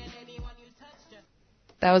 Anything and anyone you touch just...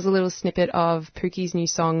 That That was a little snippet of Pookie's new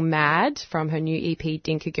song, Mad, from her new EP,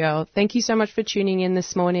 Dinka Girl. Thank you so much for tuning in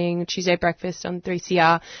this morning, Tuesday Breakfast on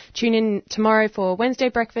 3CR. Tune in tomorrow for Wednesday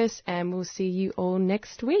Breakfast, and we'll see you all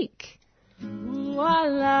next week.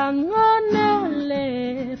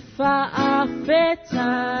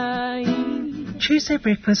 Tuesday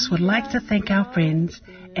Breakfast would like to thank our friends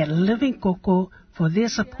at Living Coco for their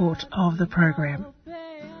support of the program.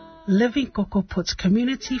 Living Coco puts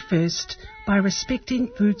community first by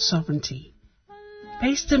respecting food sovereignty.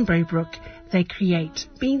 Based in Braybrook, they create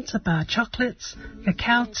bean-to-bar chocolates,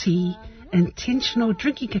 cacao tea, intentional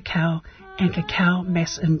drinking cacao, and cacao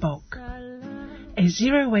mass in bulk. A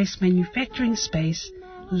zero-waste manufacturing space,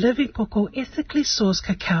 Living Coco ethically sourced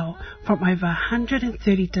cacao from over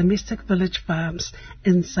 130 domestic village farms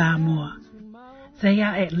in Samoa. They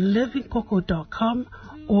are at livingcoco.com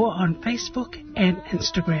or on Facebook and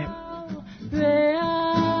Instagram.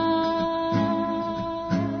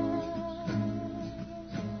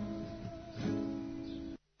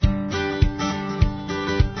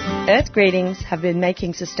 Earth Greetings have been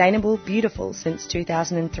making sustainable beautiful since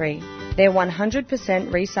 2003. Their 100%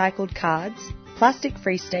 recycled cards,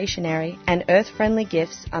 plastic-free stationery and earth-friendly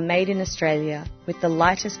gifts are made in Australia with the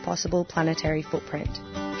lightest possible planetary footprint.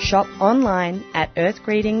 Shop online at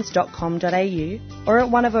earthgreetings.com.au or at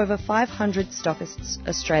one of over 500 stockists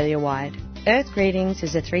Australia-wide. Earth Greetings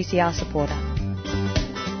is a 3CR supporter.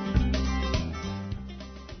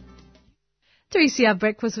 3CR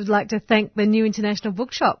Breakfast would like to thank the New International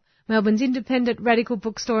Bookshop, Melbourne's independent radical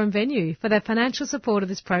bookstore and venue, for their financial support of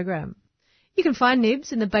this program. You can find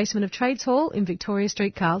Nibs in the basement of Trades Hall in Victoria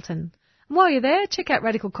Street, Carlton. And while you're there, check out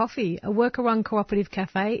Radical Coffee, a worker-run cooperative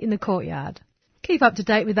cafe in the courtyard. Keep up to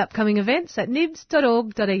date with upcoming events at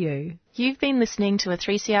nibs.org.au. You've been listening to a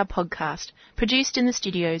 3CR podcast produced in the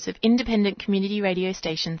studios of independent community radio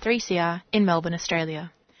station 3CR in Melbourne,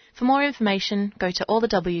 Australia. For more information, go to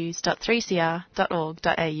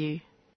allthews.3cr.org.au.